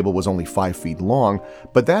microphone cable was only 5 feet long,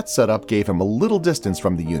 but that setup gave him a little distance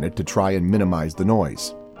from the unit to try and minimize the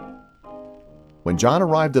noise. When John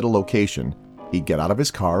arrived at a location, he'd get out of his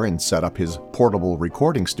car and set up his portable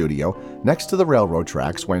recording studio next to the railroad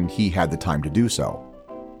tracks when he had the time to do so.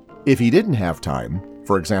 If he didn't have time,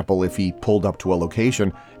 for example if he pulled up to a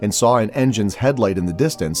location and saw an engine's headlight in the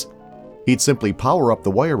distance, he'd simply power up the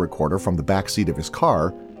wire recorder from the back seat of his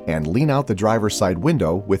car and lean out the driver's side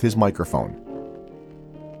window with his microphone.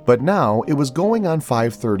 But now it was going on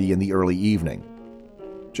 5:30 in the early evening.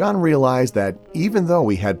 John realized that even though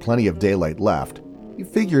he had plenty of daylight left, he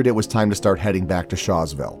figured it was time to start heading back to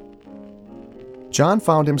Shawsville. John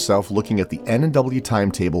found himself looking at the N&W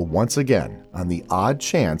timetable once again on the odd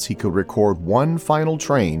chance he could record one final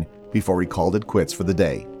train before he called it quits for the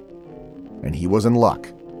day. And he was in luck.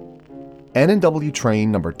 N&W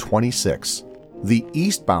train number 26, the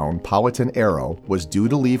eastbound Powhatan Arrow, was due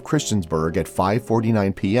to leave Christiansburg at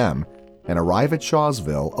 5:49 p.m. and arrive at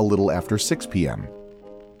Shawsville a little after 6 p.m.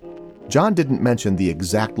 John didn't mention the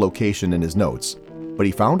exact location in his notes, but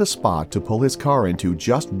he found a spot to pull his car into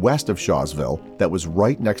just west of Shawsville that was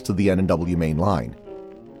right next to the N&W main line.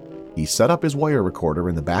 he set up his wire recorder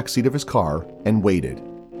in the back seat of his car and waited.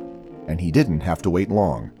 And he didn't have to wait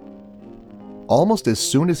long. Almost as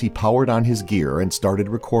soon as he powered on his gear and started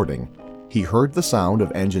recording, he heard the sound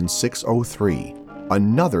of engine 603,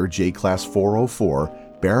 another J-Class 404,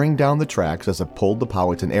 bearing down the tracks as it pulled the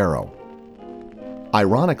Powhatan Arrow.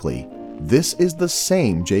 Ironically, this is the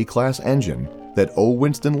same J-Class engine that O.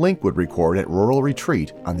 Winston Link would record at Rural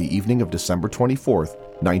Retreat on the evening of December 24,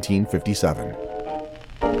 1957.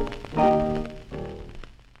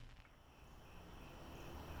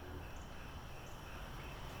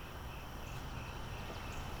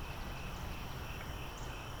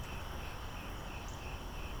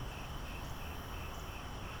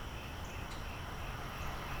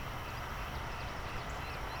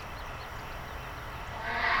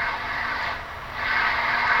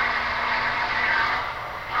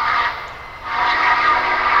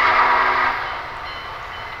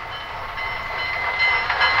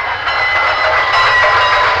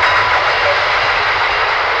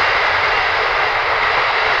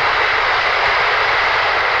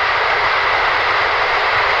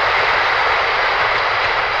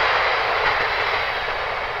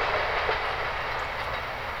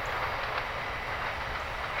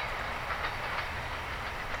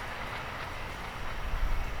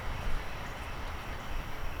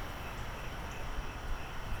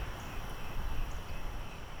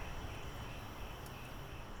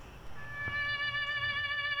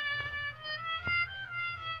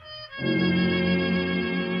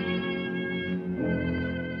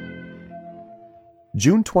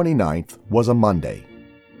 June 29th was a Monday.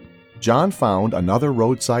 John found another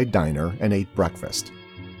roadside diner and ate breakfast.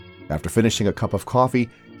 After finishing a cup of coffee,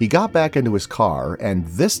 he got back into his car and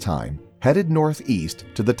this time headed northeast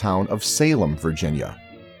to the town of Salem, Virginia,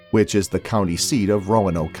 which is the county seat of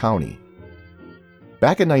Roanoke County.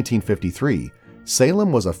 Back in 1953,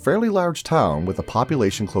 Salem was a fairly large town with a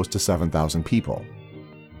population close to 7,000 people.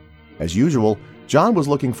 As usual, John was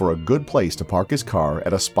looking for a good place to park his car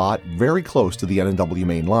at a spot very close to the N&W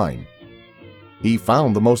main line. He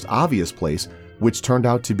found the most obvious place, which turned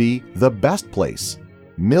out to be the best place,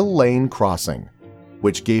 Mill Lane Crossing,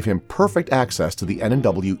 which gave him perfect access to the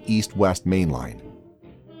N&W east-west main line.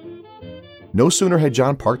 No sooner had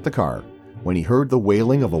John parked the car when he heard the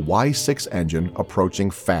wailing of a Y6 engine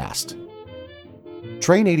approaching fast.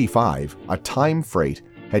 Train 85, a time freight,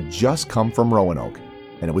 had just come from Roanoke,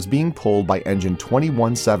 and it was being pulled by engine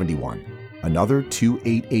 2171, another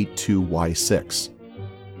 2882 Y6.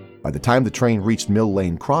 By the time the train reached Mill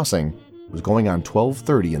Lane Crossing, it was going on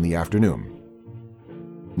 12:30 in the afternoon.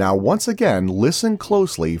 Now once again, listen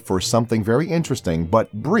closely for something very interesting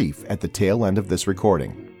but brief at the tail end of this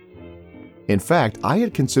recording. In fact, I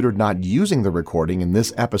had considered not using the recording in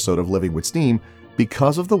this episode of Living with Steam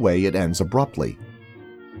because of the way it ends abruptly.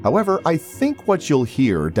 However, I think what you'll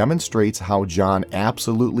hear demonstrates how John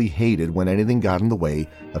absolutely hated when anything got in the way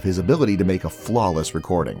of his ability to make a flawless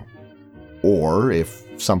recording. Or if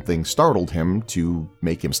something startled him to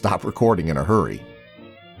make him stop recording in a hurry.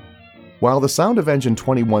 While the sound of engine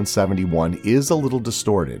 2171 is a little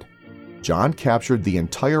distorted, John captured the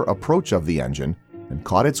entire approach of the engine and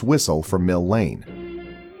caught its whistle from Mill Lane.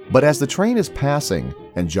 But as the train is passing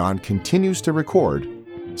and John continues to record,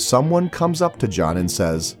 someone comes up to John and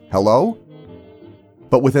says, "Hello?"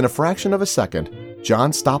 But within a fraction of a second,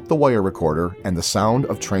 John stopped the wire recorder and the sound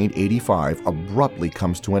of train 85 abruptly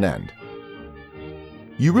comes to an end.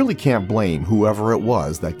 You really can't blame whoever it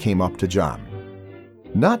was that came up to John.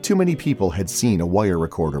 Not too many people had seen a wire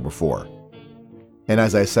recorder before. And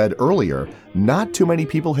as I said earlier, not too many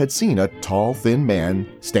people had seen a tall, thin man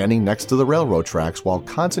standing next to the railroad tracks while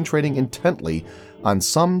concentrating intently on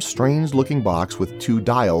some strange-looking box with two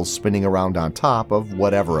dials spinning around on top of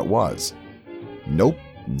whatever it was. Nope,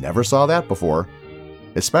 never saw that before,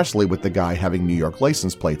 especially with the guy having New York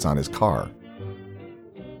license plates on his car.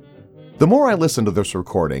 The more I listened to this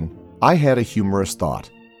recording, I had a humorous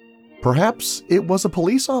thought. Perhaps it was a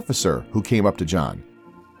police officer who came up to John.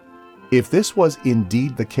 If this was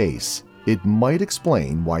indeed the case, it might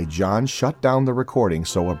explain why John shut down the recording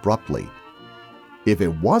so abruptly. If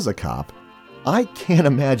it was a cop, I can't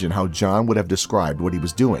imagine how John would have described what he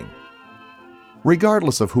was doing.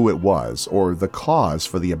 Regardless of who it was or the cause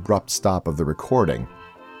for the abrupt stop of the recording,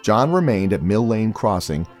 John remained at Mill Lane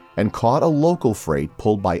Crossing and caught a local freight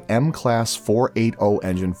pulled by M-Class 480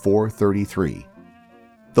 engine 433.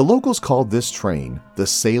 The locals called this train the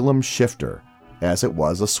Salem Shifter, as it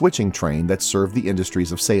was a switching train that served the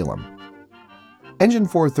industries of Salem. Engine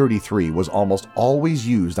 433 was almost always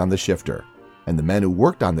used on the shifter, and the men who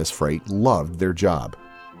worked on this freight loved their job.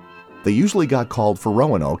 They usually got called for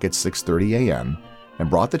Roanoke at 6:30 a.m., and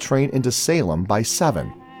brought the train into Salem by 7,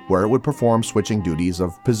 where it would perform switching duties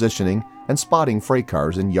of positioning and spotting freight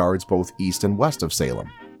cars in yards both east and west of Salem.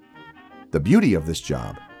 The beauty of this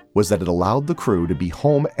job was that it allowed the crew to be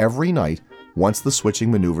home every night once the switching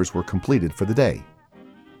maneuvers were completed for the day.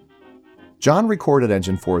 John recorded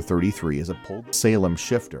Engine 433 as it pulled the Salem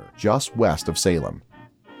shifter just west of Salem.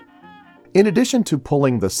 In addition to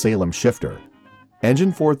pulling the Salem shifter,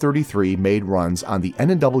 Engine 433 made runs on the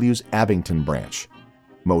N&W's Abington branch,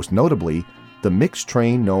 most notably the mixed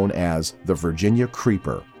train known as the Virginia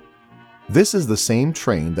Creeper. This is the same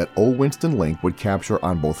train that O. Winston Link would capture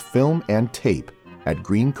on both film and tape at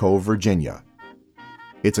Green Cove, Virginia.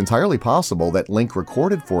 It's entirely possible that Link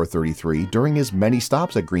recorded 433 during his many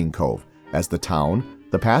stops at Green Cove, as the town,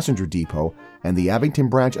 the passenger depot, and the Abington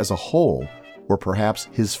branch as a whole were perhaps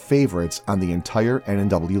his favorites on the entire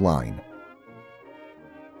N&W line.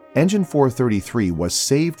 Engine 433 was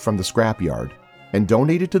saved from the scrapyard and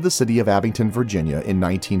donated to the city of Abington, Virginia in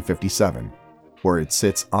 1957, where it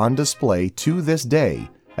sits on display to this day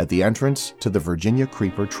at the entrance to the Virginia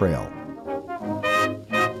Creeper Trail.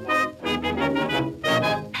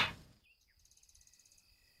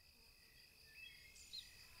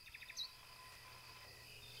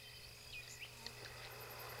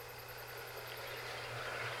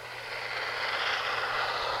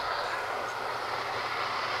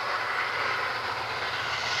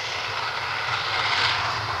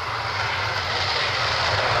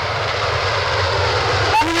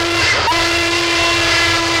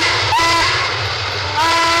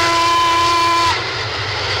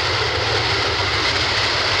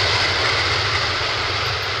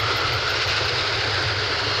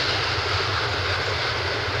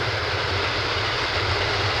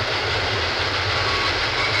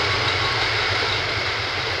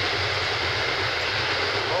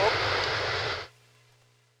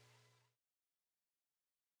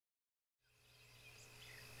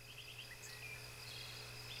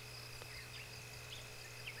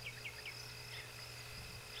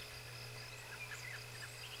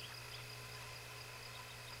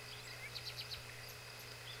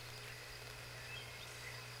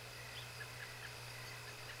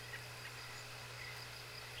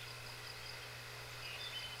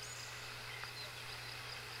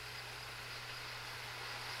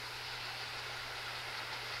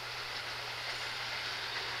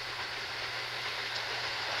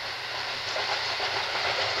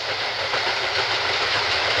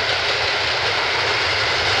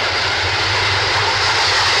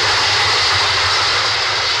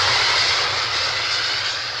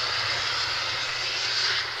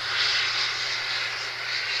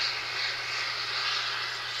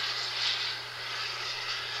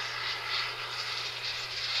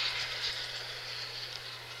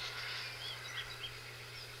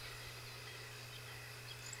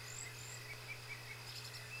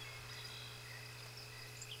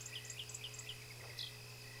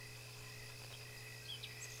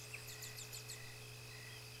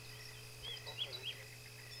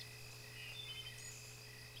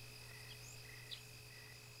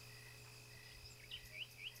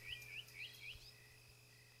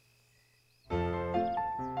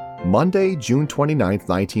 Monday, June 29,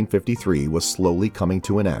 1953 was slowly coming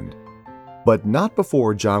to an end, but not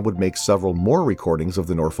before John would make several more recordings of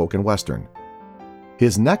the Norfolk and Western.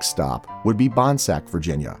 His next stop would be Bonsack,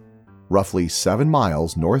 Virginia, roughly 7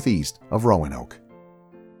 miles northeast of Roanoke.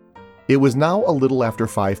 It was now a little after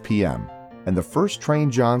 5 p.m., and the first train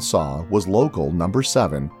John saw was local number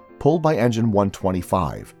 7, pulled by engine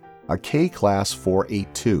 125, a K-Class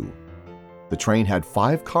 482. The train had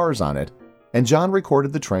 5 cars on it, and John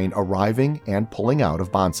recorded the train arriving and pulling out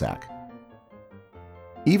of Bonsack.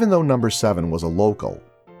 Even though number 7 was a local,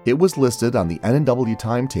 it was listed on the N&W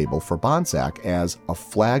timetable for Bonsack as a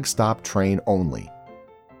flag stop train only,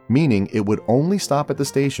 meaning it would only stop at the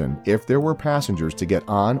station if there were passengers to get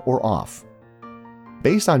on or off.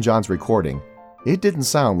 Based on John's recording, it didn't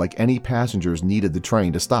sound like any passengers needed the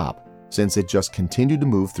train to stop, since it just continued to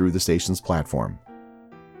move through the station's platform.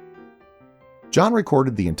 John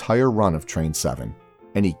recorded the entire run of Train 7,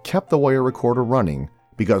 and he kept the wire recorder running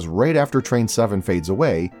because right after Train 7 fades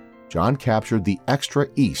away, John captured the Extra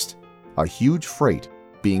East, a huge freight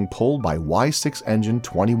being pulled by Y6 engine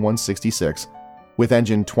 2166, with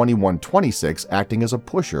engine 2126 acting as a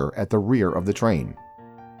pusher at the rear of the train.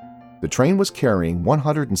 The train was carrying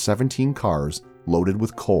 117 cars loaded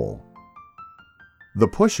with coal. The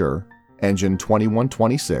pusher, engine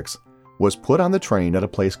 2126, was put on the train at a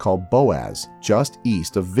place called Boaz, just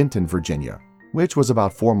east of Vinton, Virginia, which was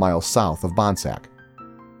about 4 miles south of Bonsack.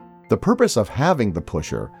 The purpose of having the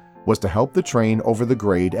pusher was to help the train over the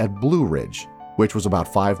grade at Blue Ridge, which was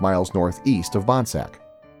about 5 miles northeast of Bonsack.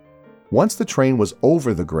 Once the train was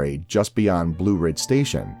over the grade just beyond Blue Ridge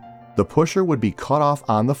Station, the pusher would be cut off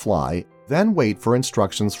on the fly, then wait for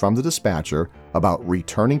instructions from the dispatcher about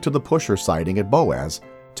returning to the pusher siding at Boaz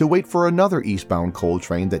to wait for another eastbound coal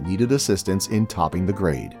train that needed assistance in topping the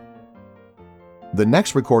grade. The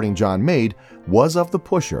next recording John made was of the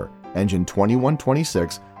pusher, engine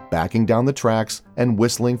 2126, backing down the tracks and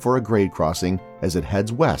whistling for a grade crossing as it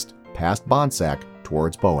heads west past Bonsack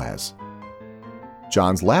towards Boaz.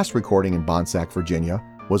 John's last recording in Bonsack, Virginia,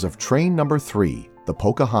 was of train number 3, the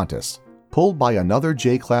Pocahontas, pulled by another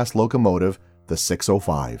J-class locomotive, the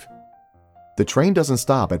 605. The train doesn't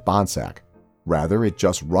stop at Bonsack. Rather, it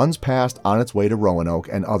just runs past on its way to Roanoke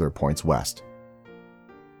and other points west.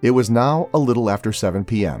 It was now a little after 7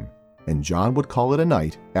 p.m., and John would call it a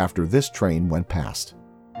night after this train went past.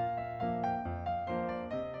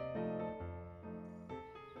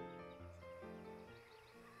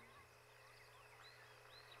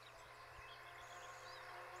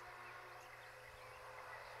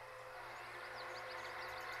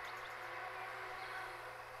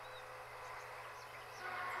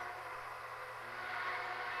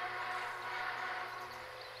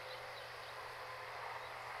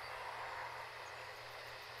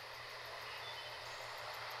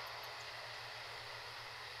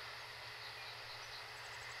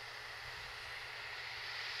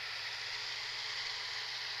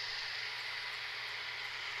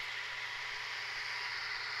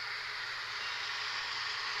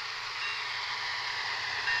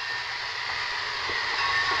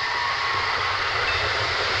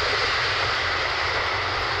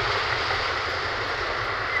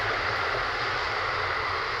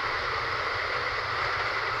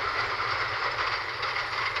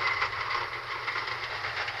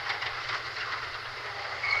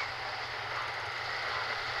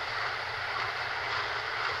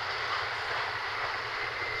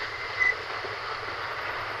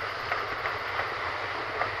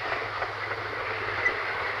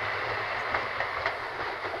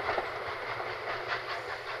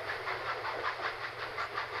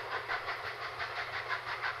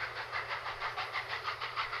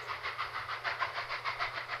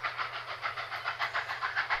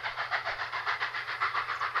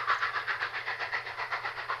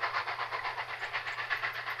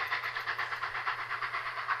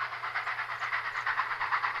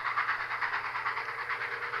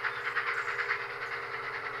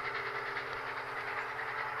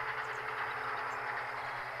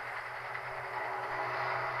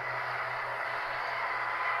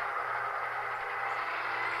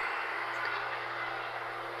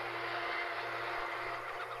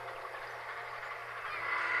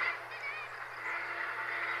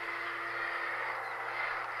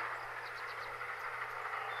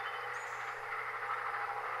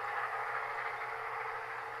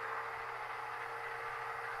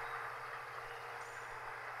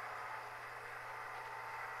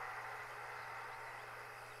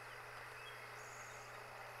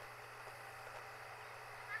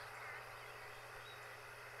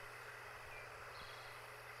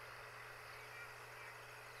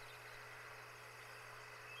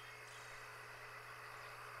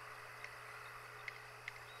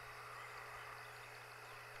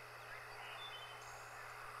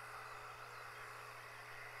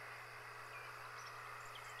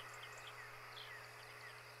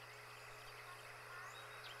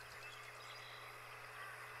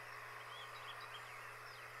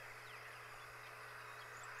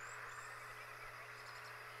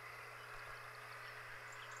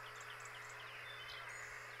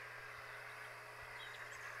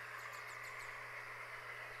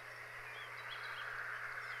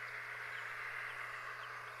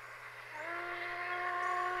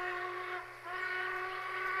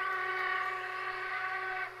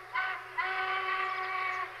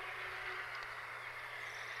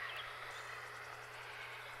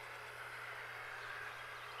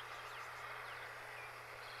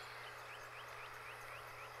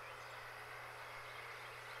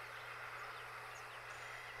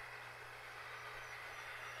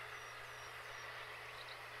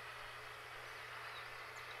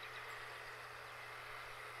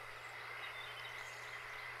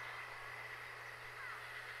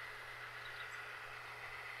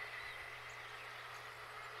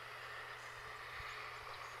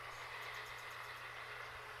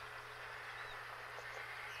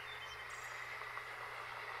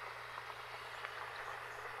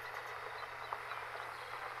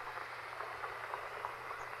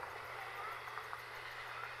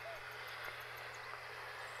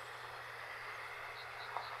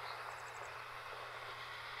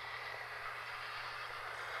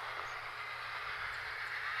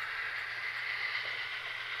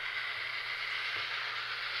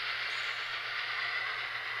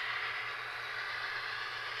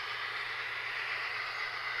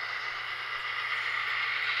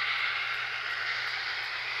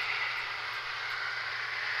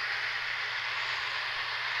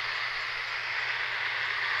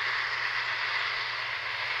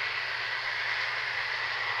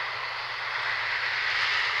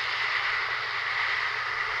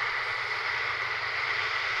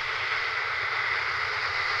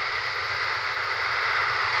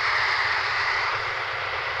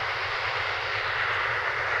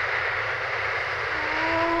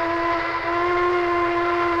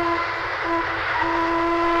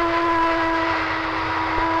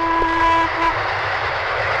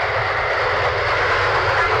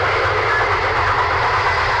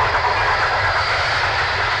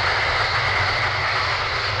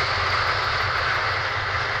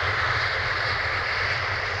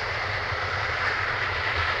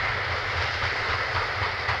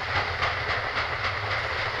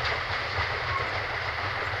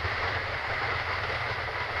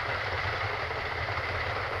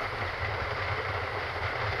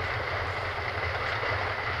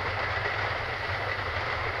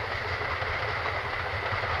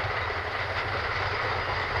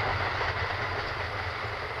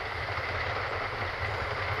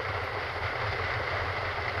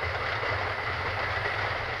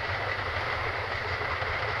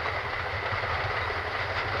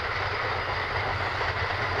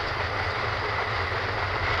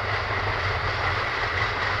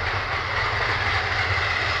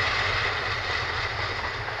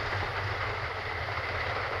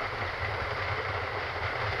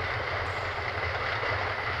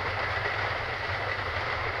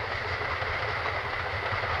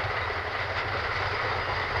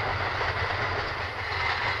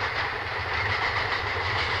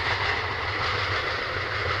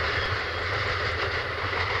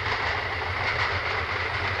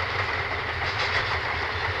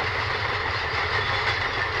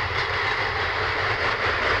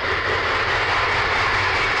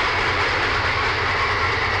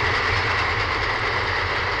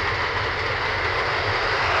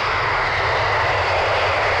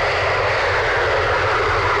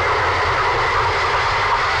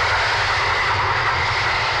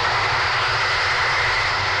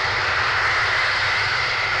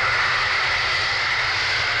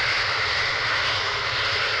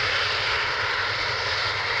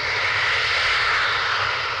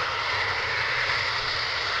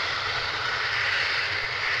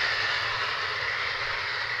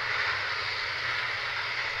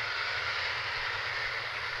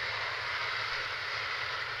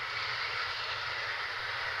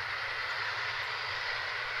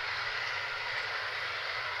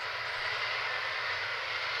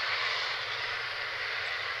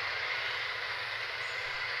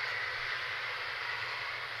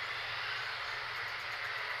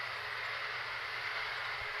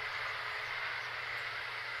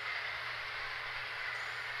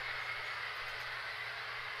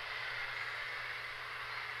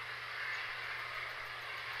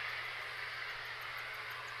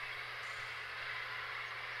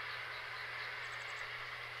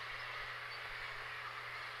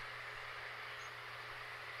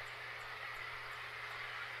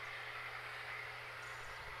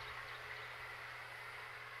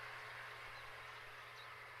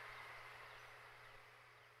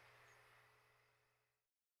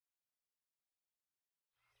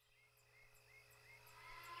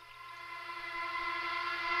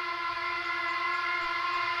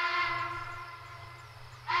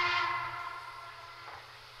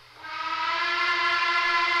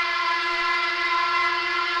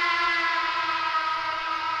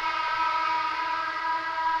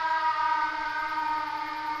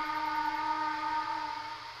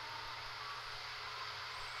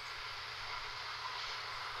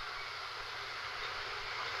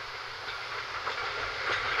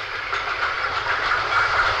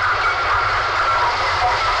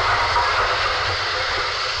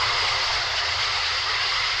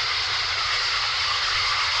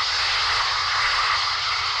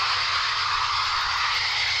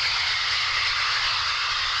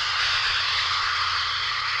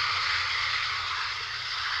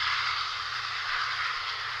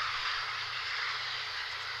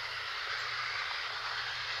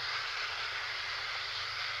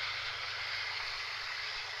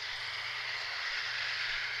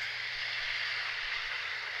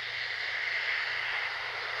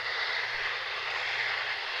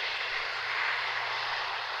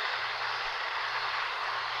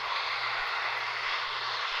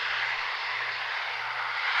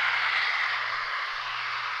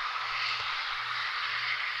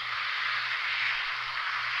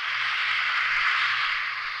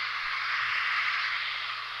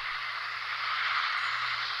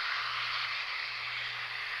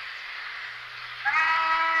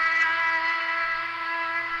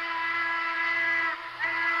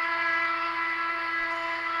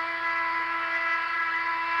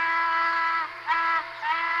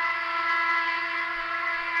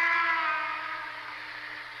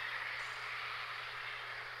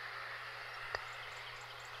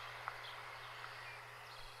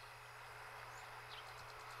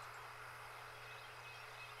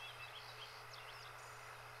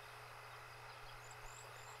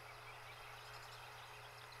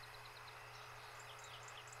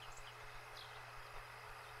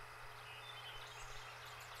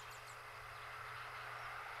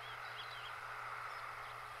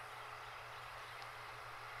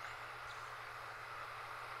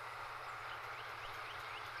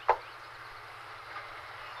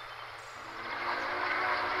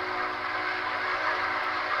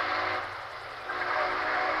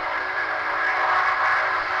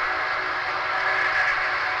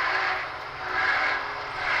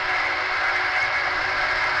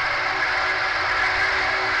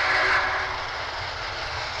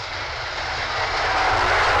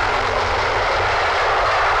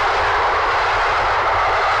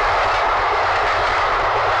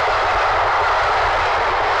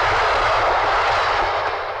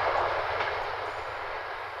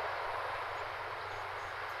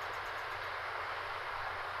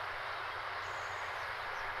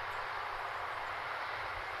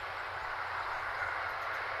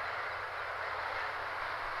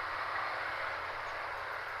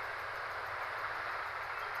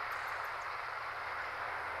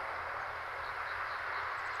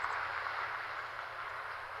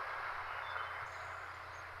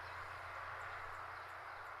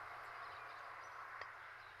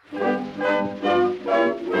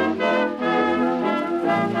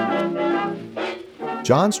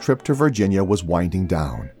 John's trip to Virginia was winding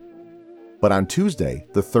down. But on Tuesday,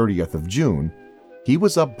 the 30th of June, he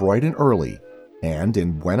was up bright and early and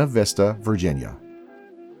in Buena Vista, Virginia.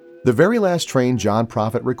 The very last train John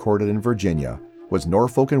Prophet recorded in Virginia was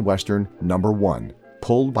Norfolk and Western No. 1,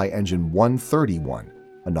 pulled by engine 131,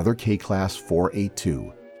 another K-Class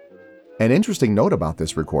 482. An interesting note about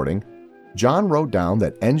this recording, John wrote down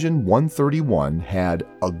that engine 131 had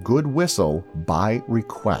a good whistle by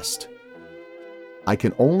request. I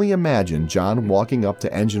can only imagine John walking up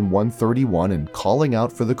to engine 131 and calling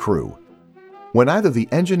out for the crew. When either the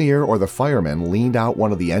engineer or the fireman leaned out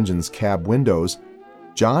one of the engine's cab windows,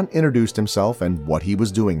 John introduced himself and what he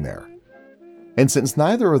was doing there. And since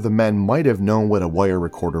neither of the men might have known what a wire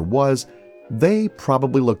recorder was, they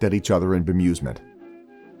probably looked at each other in bemusement.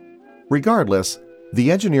 Regardless, the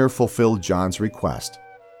engineer fulfilled John's request,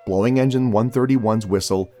 blowing engine 131's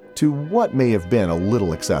whistle to what may have been a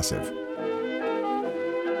little excessive.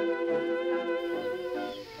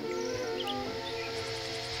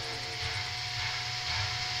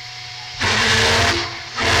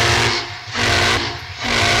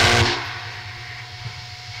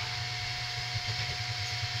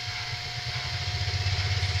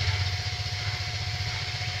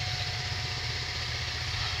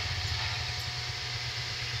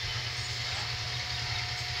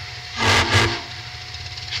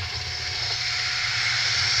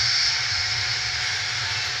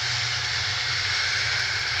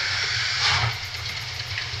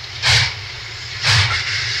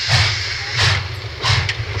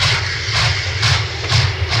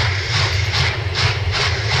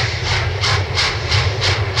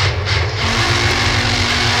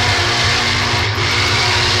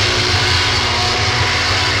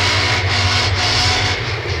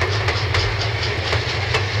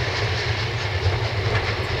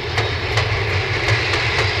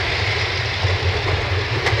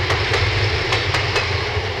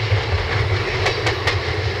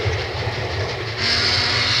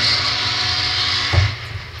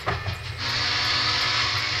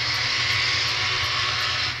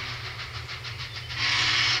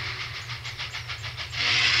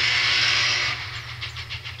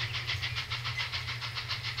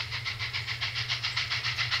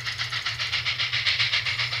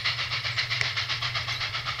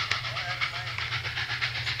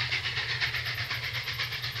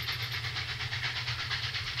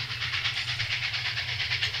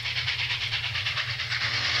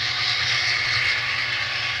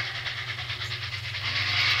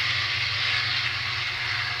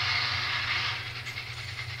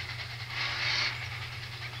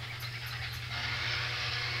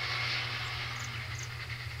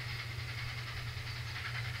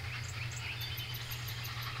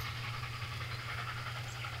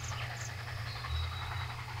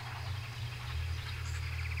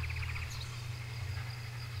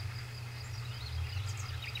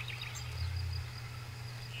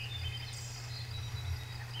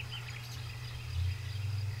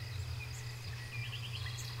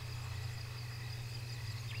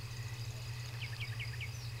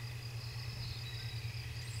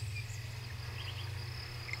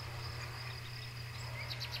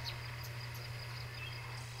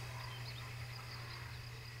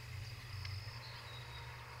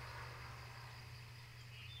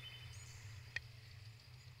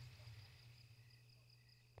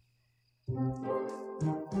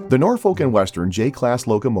 The Norfolk and Western J-Class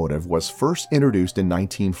locomotive was first introduced in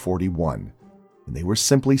 1941, and they were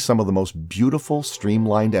simply some of the most beautiful,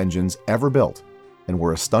 streamlined engines ever built, and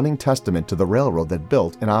were a stunning testament to the railroad that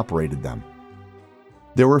built and operated them.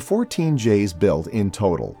 There were 14 Js built in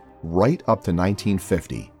total, right up to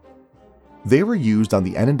 1950. They were used on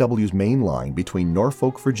the N&W's main line between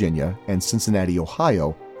Norfolk, Virginia, and Cincinnati,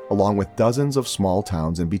 Ohio, along with dozens of small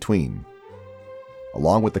towns in between.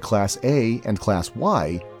 Along with the Class A and Class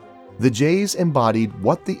Y, the Js embodied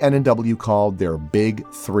what the N&W called their Big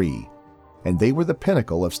Three, and they were the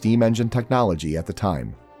pinnacle of steam engine technology at the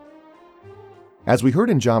time. As we heard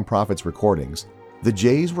in John Prophet's recordings, the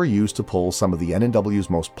Js were used to pull some of the N&W's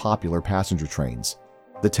most popular passenger trains,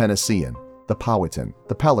 the Tennessean, the Powhatan,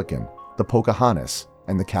 the Pelican, the Pocahontas,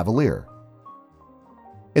 and the Cavalier.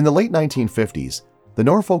 In the late 1950s, the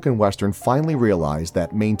Norfolk and Western finally realized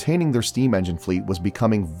that maintaining their steam engine fleet was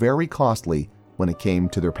becoming very costly when it came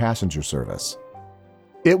to their passenger service.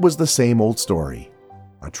 It was the same old story,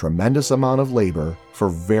 a tremendous amount of labor for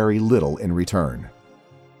very little in return.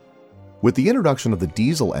 With the introduction of the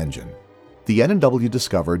diesel engine, the N&W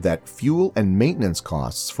discovered that fuel and maintenance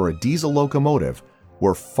costs for a diesel locomotive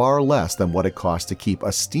were far less than what it cost to keep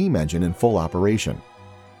a steam engine in full operation.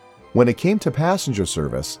 When it came to passenger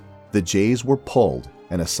service, the Js were pulled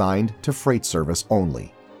and assigned to freight service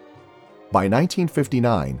only. By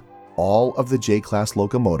 1959, all of the J-class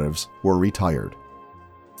locomotives were retired.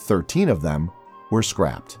 13 of them were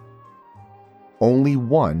scrapped. Only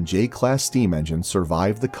one J-class steam engine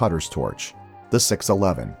survived the cutter's torch, the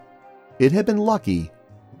 611. It had been lucky,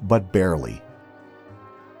 but barely.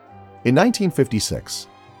 In 1956,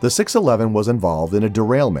 the 611 was involved in a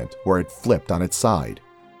derailment where it flipped on its side.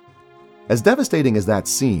 As devastating as that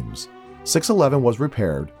seems, 611 was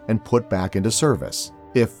repaired and put back into service,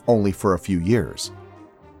 if only for a few years.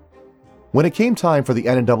 When it came time for the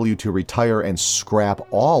N&W to retire and scrap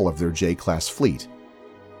all of their J-class fleet,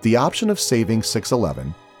 the option of saving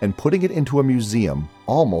 611 and putting it into a museum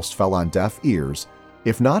almost fell on deaf ears,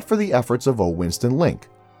 if not for the efforts of O. Winston Link,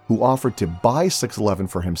 who offered to buy 611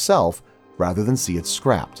 for himself rather than see it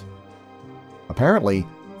scrapped. Apparently,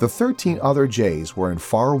 the 13 other Js were in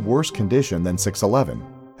far worse condition than 611,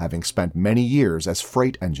 having spent many years as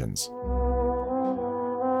freight engines.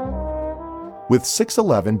 With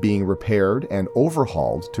 611 being repaired and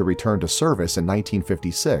overhauled to return to service in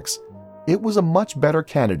 1956, it was a much better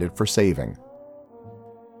candidate for saving.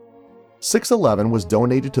 611 was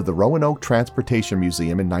donated to the Roanoke Transportation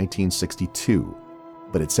Museum in 1962,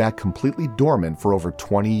 but it sat completely dormant for over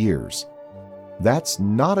 20 years. That's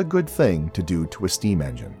not a good thing to do to a steam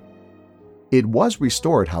engine. It was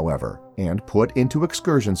restored, however, and put into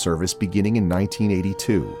excursion service beginning in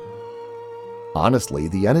 1982. Honestly,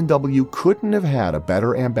 the N&W couldn't have had a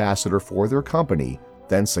better ambassador for their company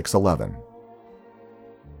than 611.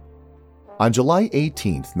 On July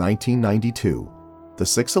 18, 1992, the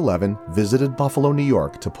 611 visited Buffalo, New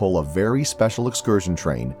York to pull a very special excursion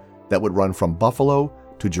train that would run from Buffalo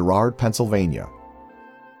to Girard, Pennsylvania.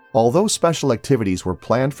 Although special activities were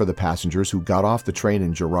planned for the passengers who got off the train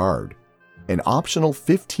in Girard, an optional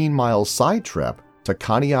 15-mile side trip to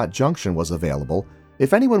Conneaut Junction was available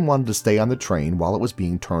if anyone wanted to stay on the train while it was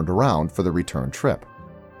being turned around for the return trip.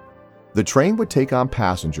 The train would take on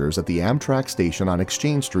passengers at the Amtrak station on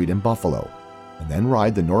Exchange Street in Buffalo, and then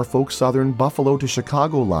ride the Norfolk Southern Buffalo to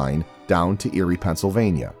Chicago line down to Erie,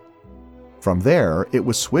 Pennsylvania. From there, it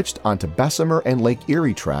was switched onto Bessemer and Lake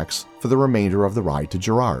Erie tracks for the remainder of the ride to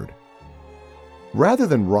Girard. Rather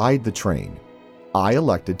than ride the train, I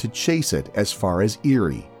elected to chase it as far as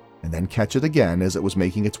Erie and then catch it again as it was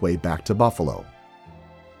making its way back to Buffalo.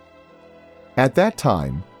 At that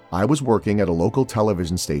time, I was working at a local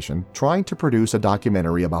television station trying to produce a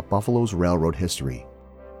documentary about Buffalo's railroad history.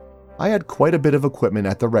 I had quite a bit of equipment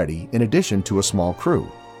at the ready in addition to a small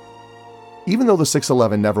crew. Even though the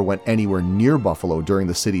 611 never went anywhere near Buffalo during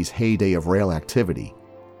the city's heyday of rail activity,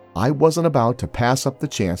 I wasn't about to pass up the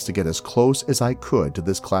chance to get as close as I could to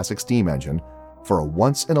this classic steam engine for a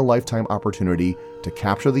once-in-a-lifetime opportunity to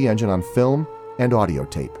capture the engine on film and audio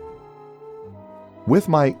tape. With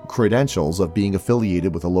my credentials of being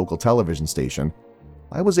affiliated with a local television station,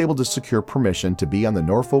 I was able to secure permission to be on the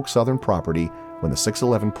Norfolk Southern property when the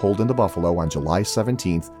 611 pulled into Buffalo on July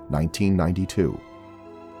 17, 1992.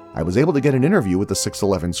 I was able to get an interview with the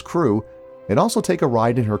 611's crew and also take a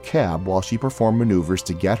ride in her cab while she performed maneuvers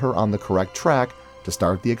to get her on the correct track to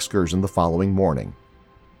start the excursion the following morning.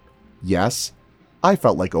 Yes, I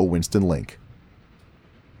felt like O. Winston Link.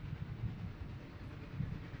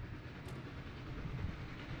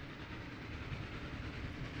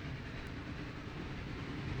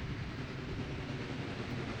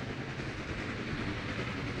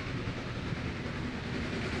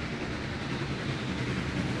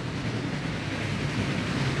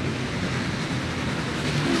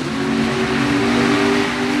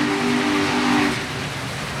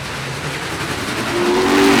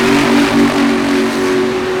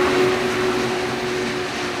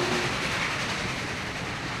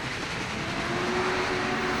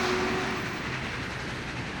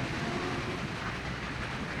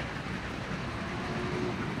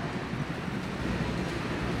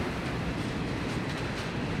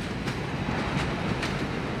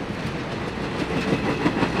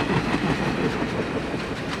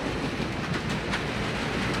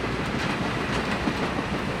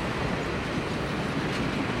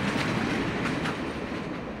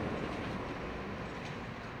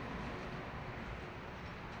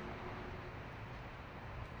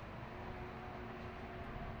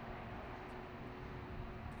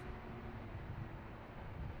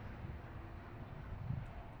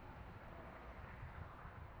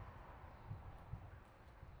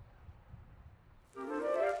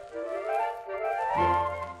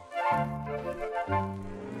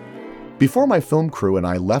 Before my film crew and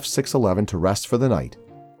I left 611 to rest for the night,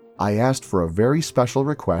 I asked for a very special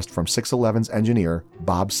request from 611's engineer,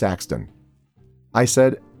 Bob Saxton. I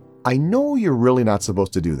said, "I know you're really not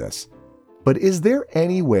supposed to do this, but is there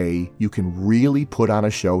any way you can really put on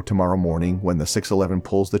a show tomorrow morning when the 611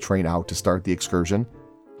 pulls the train out to start the excursion?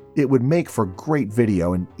 It would make for great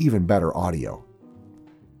video and even better audio."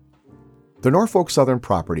 The Norfolk Southern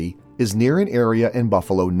property is near an area in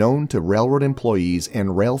Buffalo known to railroad employees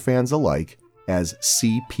and rail fans alike as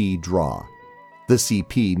CP Draw, the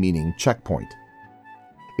CP meaning checkpoint.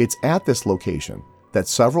 It's at this location that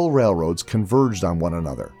several railroads converged on one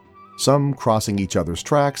another, some crossing each other's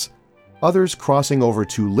tracks, others crossing over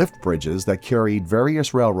two lift bridges that carried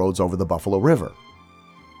various railroads over the Buffalo River.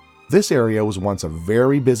 This area was once a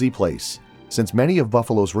very busy place, since many of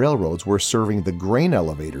Buffalo's railroads were serving the grain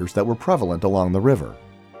elevators that were prevalent along the river.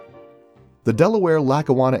 The Delaware,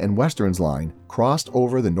 Lackawanna, and Westerns line crossed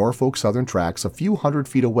over the Norfolk Southern tracks a few hundred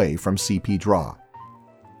feet away from CP Draw.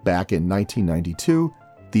 Back in 1992,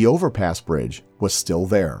 the overpass bridge was still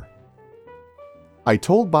there. I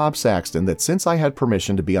told Bob Saxton that since I had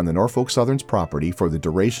permission to be on the Norfolk Southern's property for the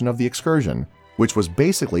duration of the excursion, which was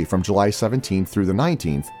basically from July 17th through the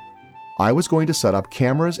 19th, I was going to set up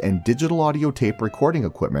cameras and digital audio tape recording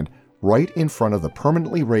equipment right in front of the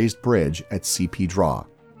permanently raised bridge at CP Draw.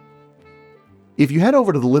 If you head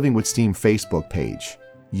over to the Living with Steam Facebook page,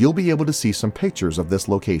 you'll be able to see some pictures of this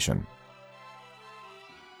location.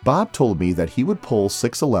 Bob told me that he would pull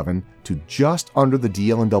 611 to just under the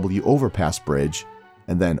DL&W overpass bridge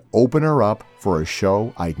and then open her up for a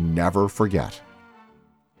show I'd never forget.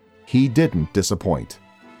 He didn't disappoint.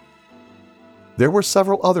 There were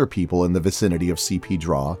several other people in the vicinity of CP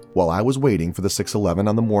Draw while I was waiting for the 611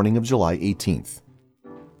 on the morning of July 18th.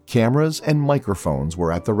 Cameras and microphones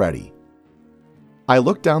were at the ready. I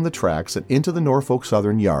looked down the tracks and into the Norfolk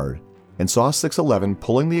Southern yard and saw 611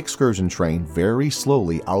 pulling the excursion train very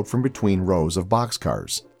slowly out from between rows of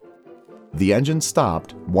boxcars. The engine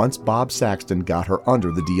stopped once Bob Saxton got her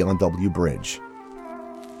under the DL&W bridge.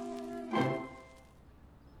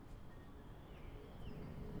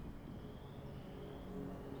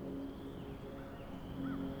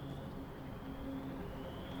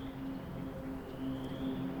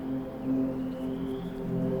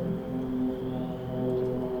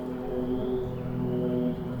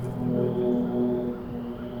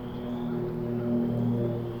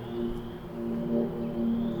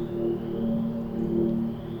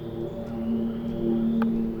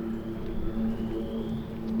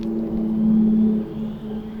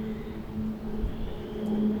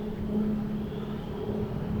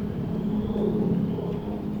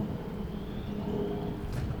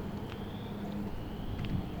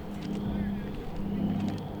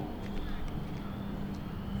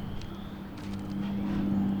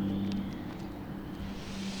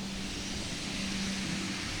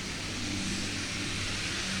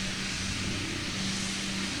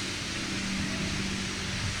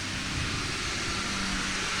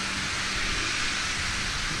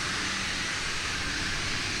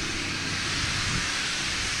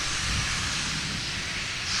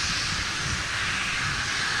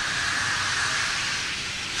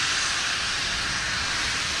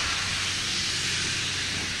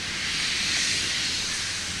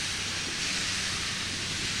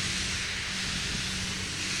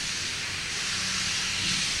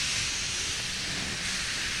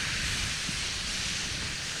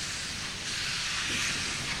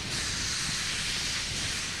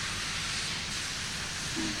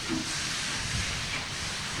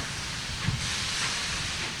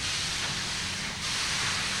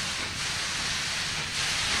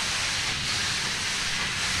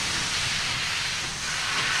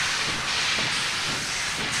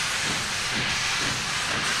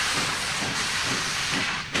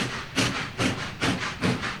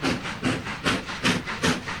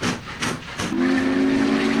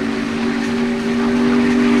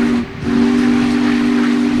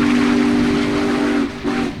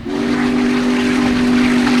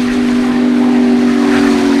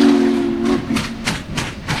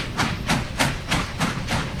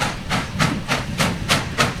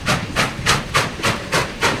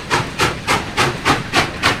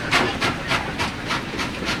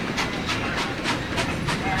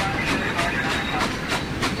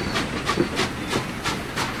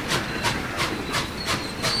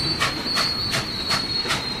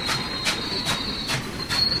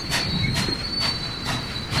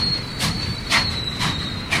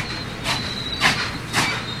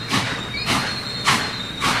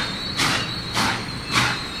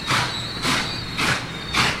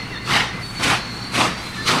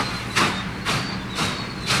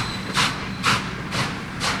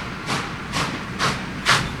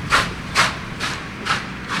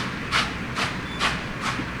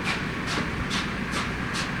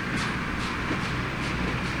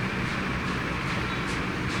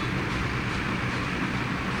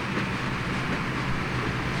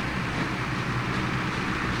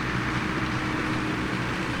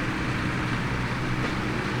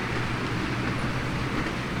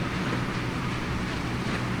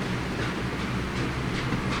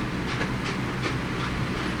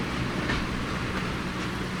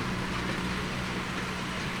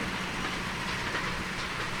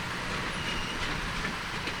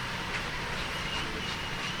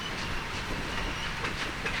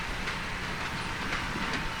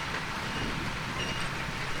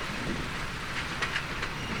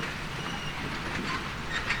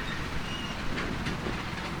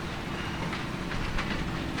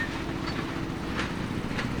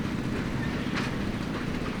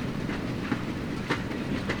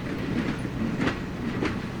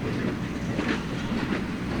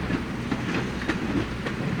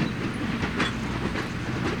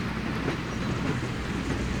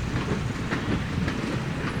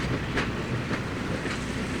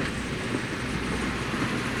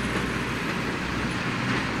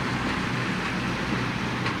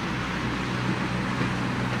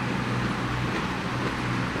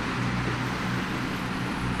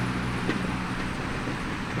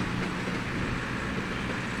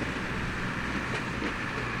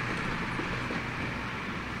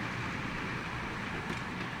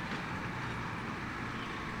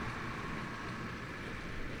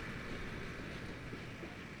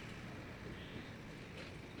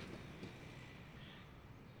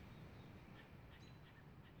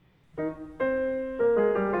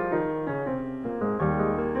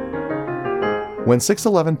 When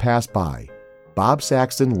 611 passed by, Bob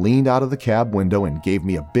Saxton leaned out of the cab window and gave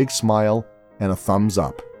me a big smile and a thumbs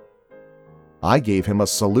up. I gave him a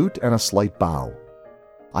salute and a slight bow.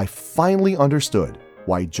 I finally understood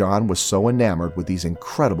why John was so enamored with these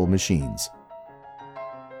incredible machines.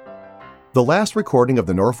 The last recording of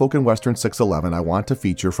the Norfolk and Western 611 I want to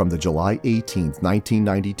feature from the July 18,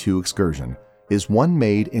 1992 excursion is one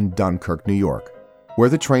made in Dunkirk, New York, where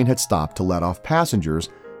the train had stopped to let off passengers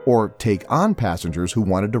or take on passengers who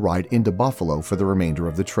wanted to ride into Buffalo for the remainder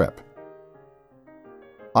of the trip.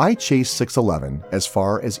 I chased 611 as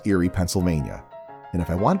far as Erie, Pennsylvania, and if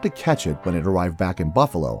I wanted to catch it when it arrived back in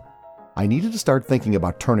Buffalo, I needed to start thinking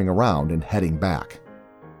about turning around and heading back.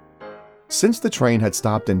 Since the train had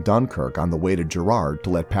stopped in Dunkirk on the way to Girard to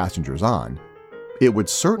let passengers on, it would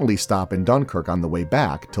certainly stop in Dunkirk on the way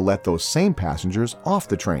back to let those same passengers off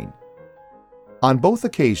the train. On both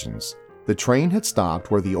occasions, the train had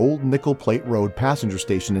stopped where the old Nickel Plate Road passenger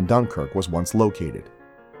station in Dunkirk was once located.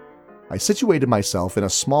 I situated myself in a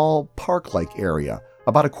small park-like area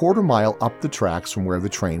about a quarter mile up the tracks from where the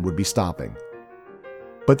train would be stopping.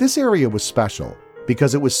 But this area was special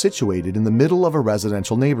because it was situated in the middle of a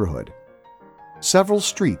residential neighborhood. Several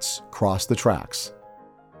streets crossed the tracks,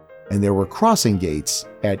 and there were crossing gates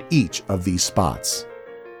at each of these spots.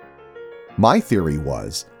 My theory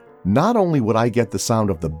was, not only would I get the sound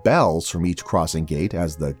of the bells from each crossing gate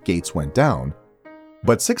as the gates went down,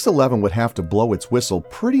 but 611 would have to blow its whistle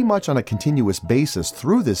pretty much on a continuous basis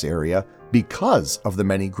through this area because of the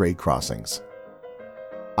many grade crossings.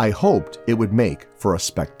 I hoped it would make for a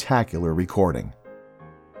spectacular recording.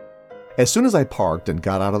 As soon as I parked and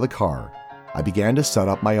got out of the car, I began to set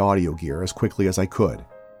up my audio gear as quickly as I could.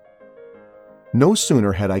 No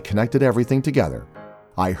sooner had I connected everything together,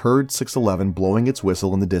 I heard 611 blowing its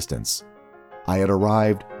whistle in the distance. I had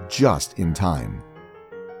arrived just in time.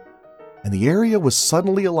 And the area was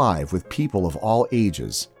suddenly alive with people of all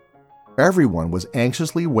ages. Everyone was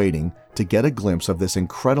anxiously waiting to get a glimpse of this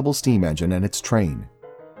incredible steam engine and its train.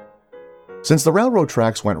 Since the railroad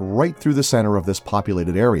tracks went right through the center of this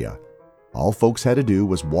populated area, all folks had to do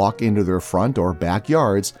was walk into their front or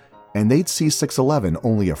backyards and they'd see 611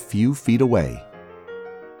 only a few feet away.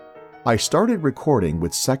 I started recording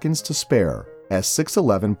with seconds to spare as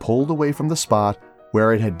 611 pulled away from the spot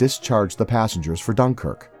where it had discharged the passengers for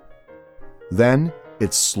Dunkirk. Then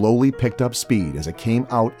it slowly picked up speed as it came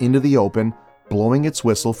out into the open, blowing its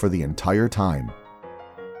whistle for the entire time.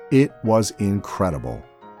 It was incredible.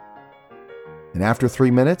 And after 3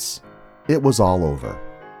 minutes, it was all over.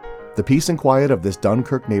 The peace and quiet of this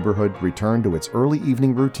Dunkirk neighborhood returned to its early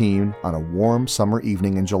evening routine on a warm summer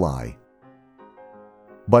evening in July.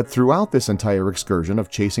 But throughout this entire excursion of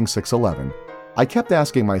chasing 611, I kept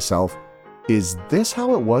asking myself, is this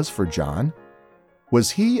how it was for John?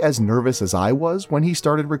 Was he as nervous as I was when he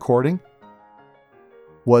started recording?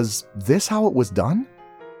 Was this how it was done?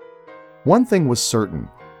 One thing was certain.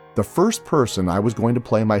 The first person I was going to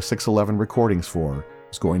play my 611 recordings for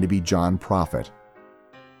was going to be John Prophet.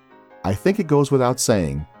 I think it goes without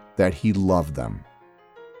saying that he loved them.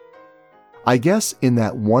 I guess in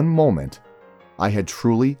that one moment, I had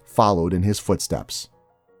truly followed in his footsteps.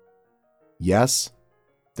 Yes,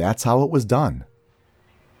 that's how it was done.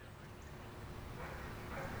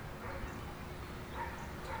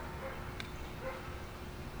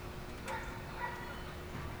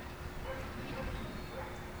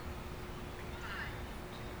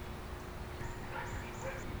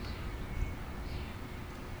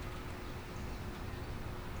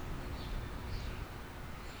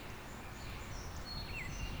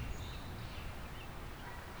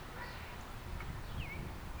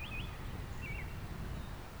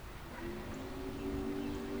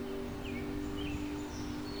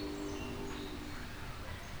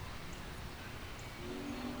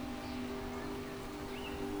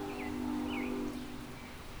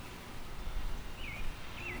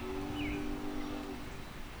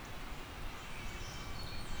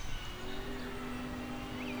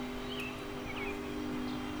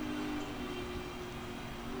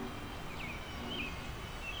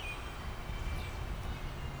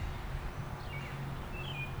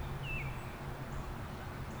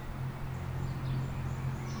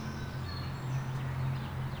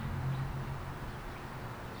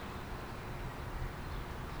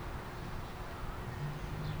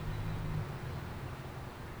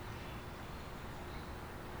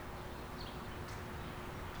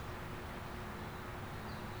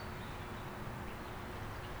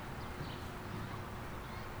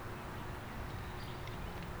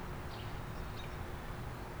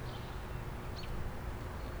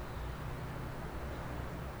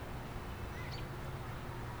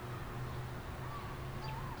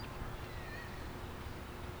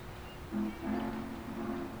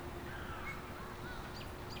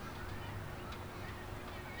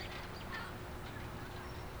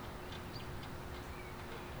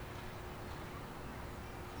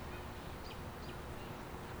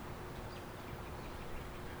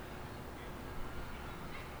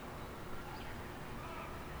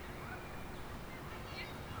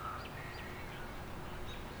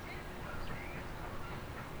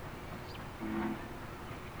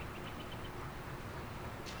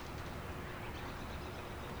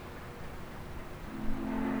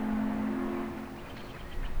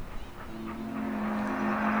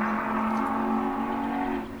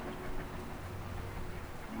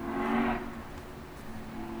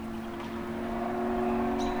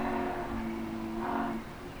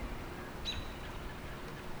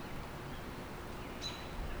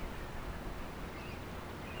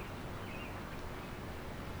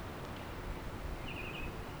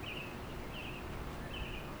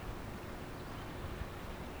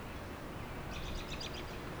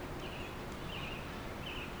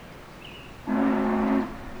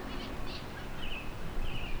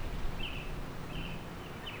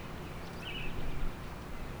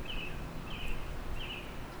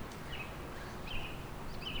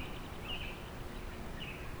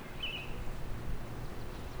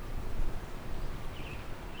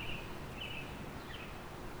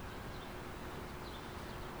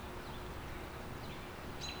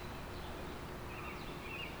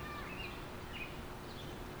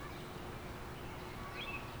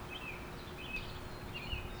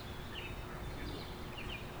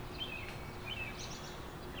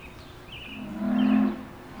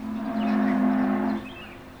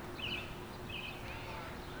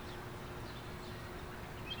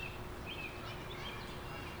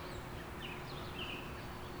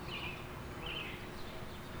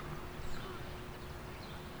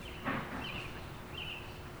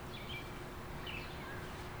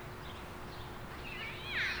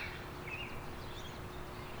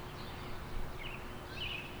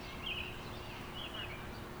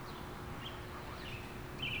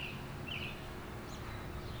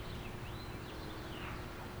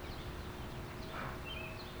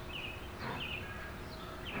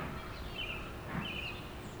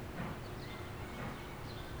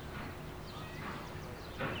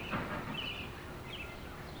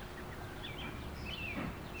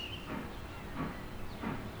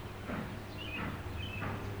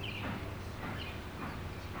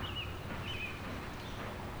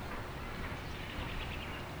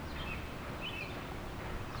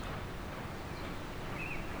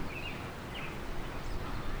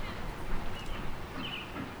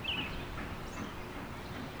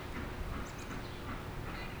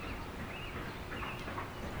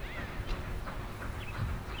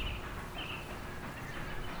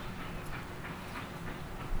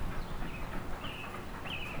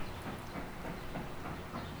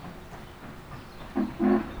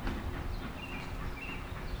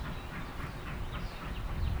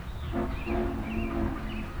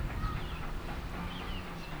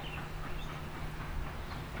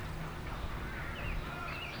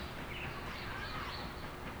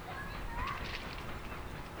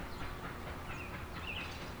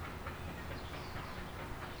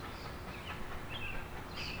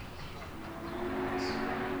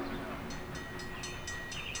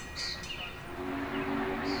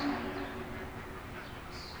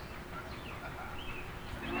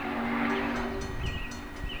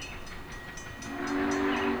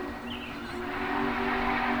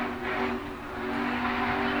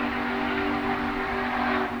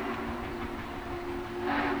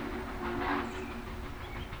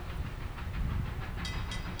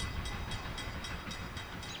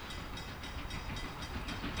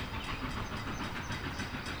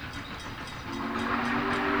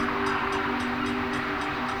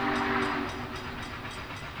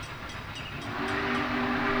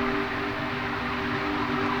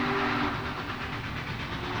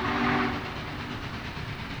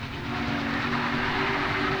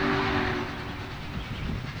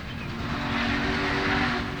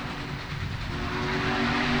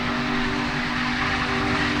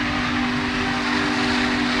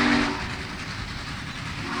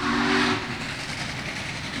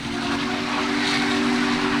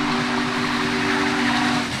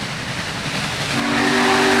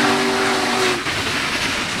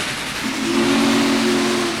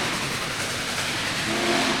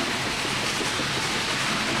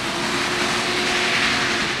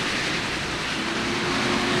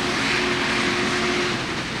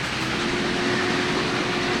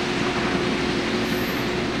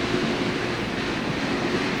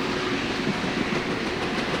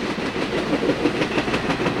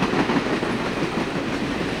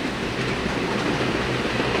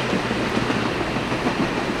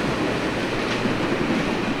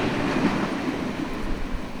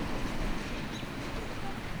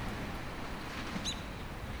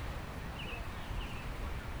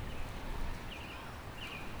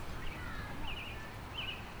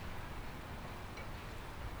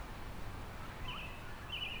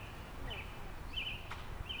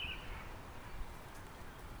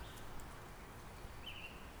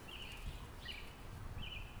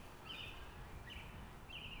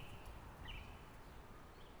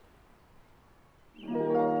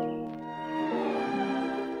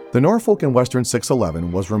 The Norfolk and Western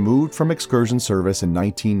 611 was removed from excursion service in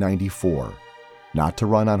 1994, not to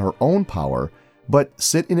run on her own power, but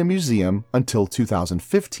sit in a museum until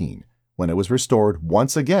 2015, when it was restored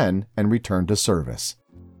once again and returned to service.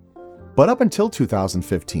 But up until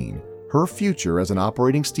 2015, her future as an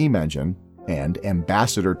operating steam engine and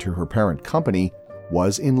ambassador to her parent company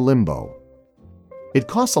was in limbo. It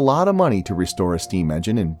costs a lot of money to restore a steam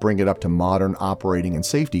engine and bring it up to modern operating and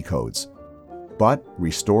safety codes. But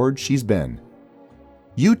restored she's been.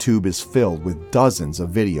 YouTube is filled with dozens of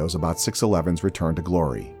videos about 611's return to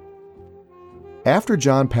glory. After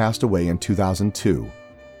John passed away in 2002,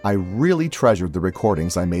 I really treasured the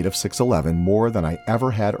recordings I made of 611 more than I ever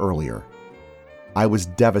had earlier. I was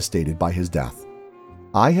devastated by his death.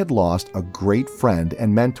 I had lost a great friend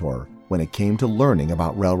and mentor when it came to learning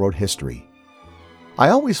about railroad history. I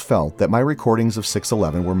always felt that my recordings of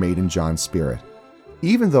 611 were made in John's spirit,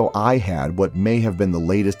 even though I had what may have been the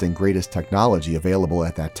latest and greatest technology available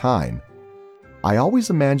at that time. I always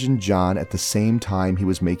imagined John at the same time he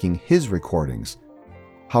was making his recordings.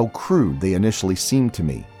 How crude they initially seemed to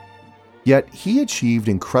me. Yet he achieved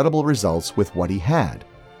incredible results with what he had.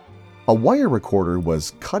 A wire recorder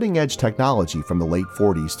was cutting-edge technology from the late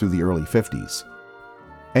 40s through the early 50s.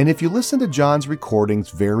 And if you listen to John's recordings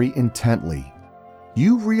very intently,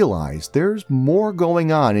 you realize there's more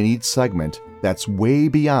going on in each segment that's way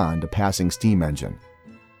beyond a passing steam engine.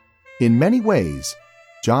 In many ways,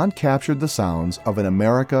 John captured the sounds of an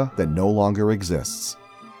America that no longer exists.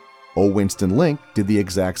 O. Winston Link did the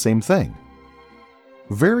exact same thing.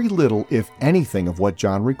 Very little, if anything, of what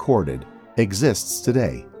John recorded exists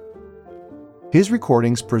today. His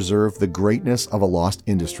recordings preserve the greatness of a lost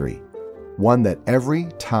industry, one that every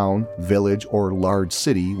town, village, or large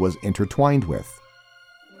city was intertwined with.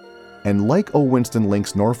 And like O. Winston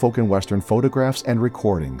Link's Norfolk and Western photographs and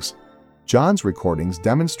recordings, John's recordings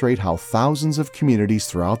demonstrate how thousands of communities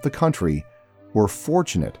throughout the country were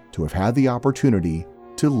fortunate to have had the opportunity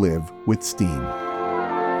to live with steam.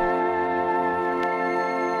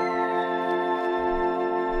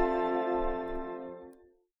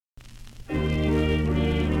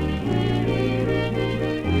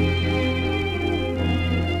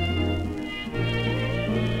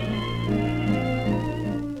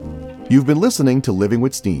 You've been listening to Living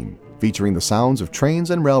with Steam, featuring the sounds of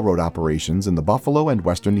trains and railroad operations in the Buffalo and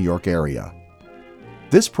Western New York area.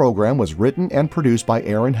 This program was written and produced by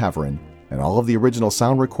Aaron Heverin, and all of the original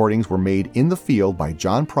sound recordings were made in the field by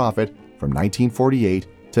John Prophet from 1948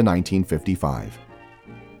 to 1955.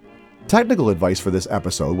 Technical advice for this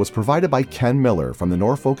episode was provided by Ken Miller from the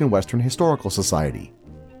Norfolk and Western Historical Society.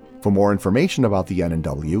 For more information about the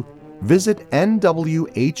N&W, visit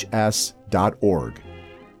nwhs.org.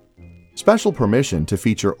 Special permission to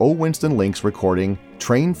feature O. Winston Link's recording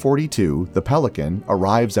Train 42, The Pelican,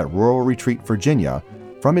 arrives at Rural Retreat, Virginia,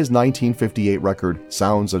 from his 1958 record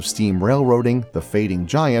Sounds of Steam Railroading, The Fading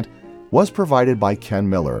Giant, was provided by Ken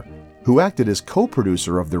Miller, who acted as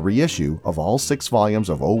co-producer of the reissue of all 6 volumes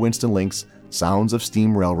of O. Winston Link's Sounds of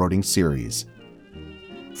Steam Railroading series.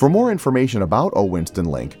 For more information about O. Winston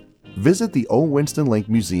Link, visit the O. Winston Link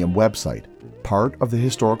Museum website, part of the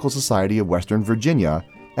Historical Society of Western Virginia,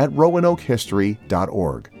 at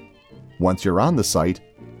roanokehistory.org. Once you're on the site,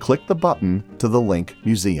 click the button to the Link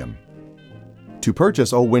Museum. To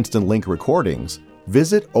purchase O. Winston Link recordings,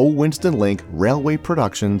 visit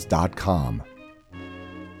owinstonlinkrailwayproductions.com.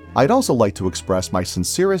 I'd also like to express my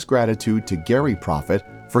sincerest gratitude to Gary Prophet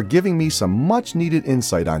for giving me some much-needed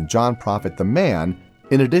insight on John Prophet the man,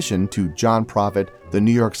 in addition to John Prophet, the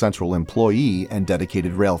New York Central employee and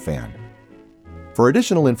dedicated railfan. For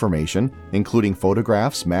additional information, including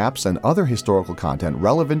photographs, maps, and other historical content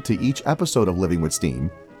relevant to each episode of Living with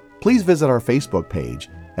Steam, please visit our Facebook page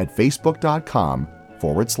at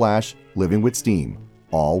facebook.com/livingwithsteam,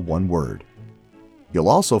 all one word. You'll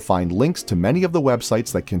also find links to many of the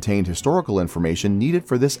websites that contain historical information needed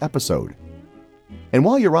for this episode. And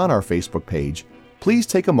while you're on our Facebook page, please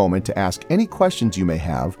take a moment to ask any questions you may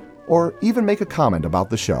have, or even make a comment about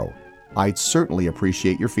the show. I'd certainly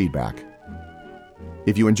appreciate your feedback.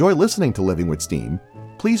 If you enjoy listening to Living with Steam,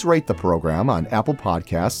 please rate the program on Apple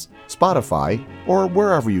Podcasts, Spotify, or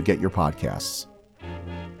wherever you get your podcasts.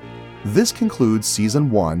 This concludes Season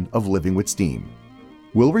 1 of Living with Steam.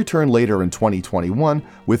 We'll return later in 2021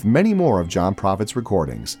 with many more of John Prophet's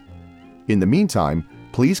recordings. In the meantime,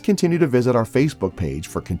 please continue to visit our Facebook page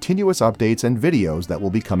for continuous updates and videos that will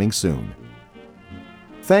be coming soon.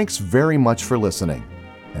 Thanks very much for listening,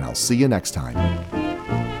 and I'll see you next time.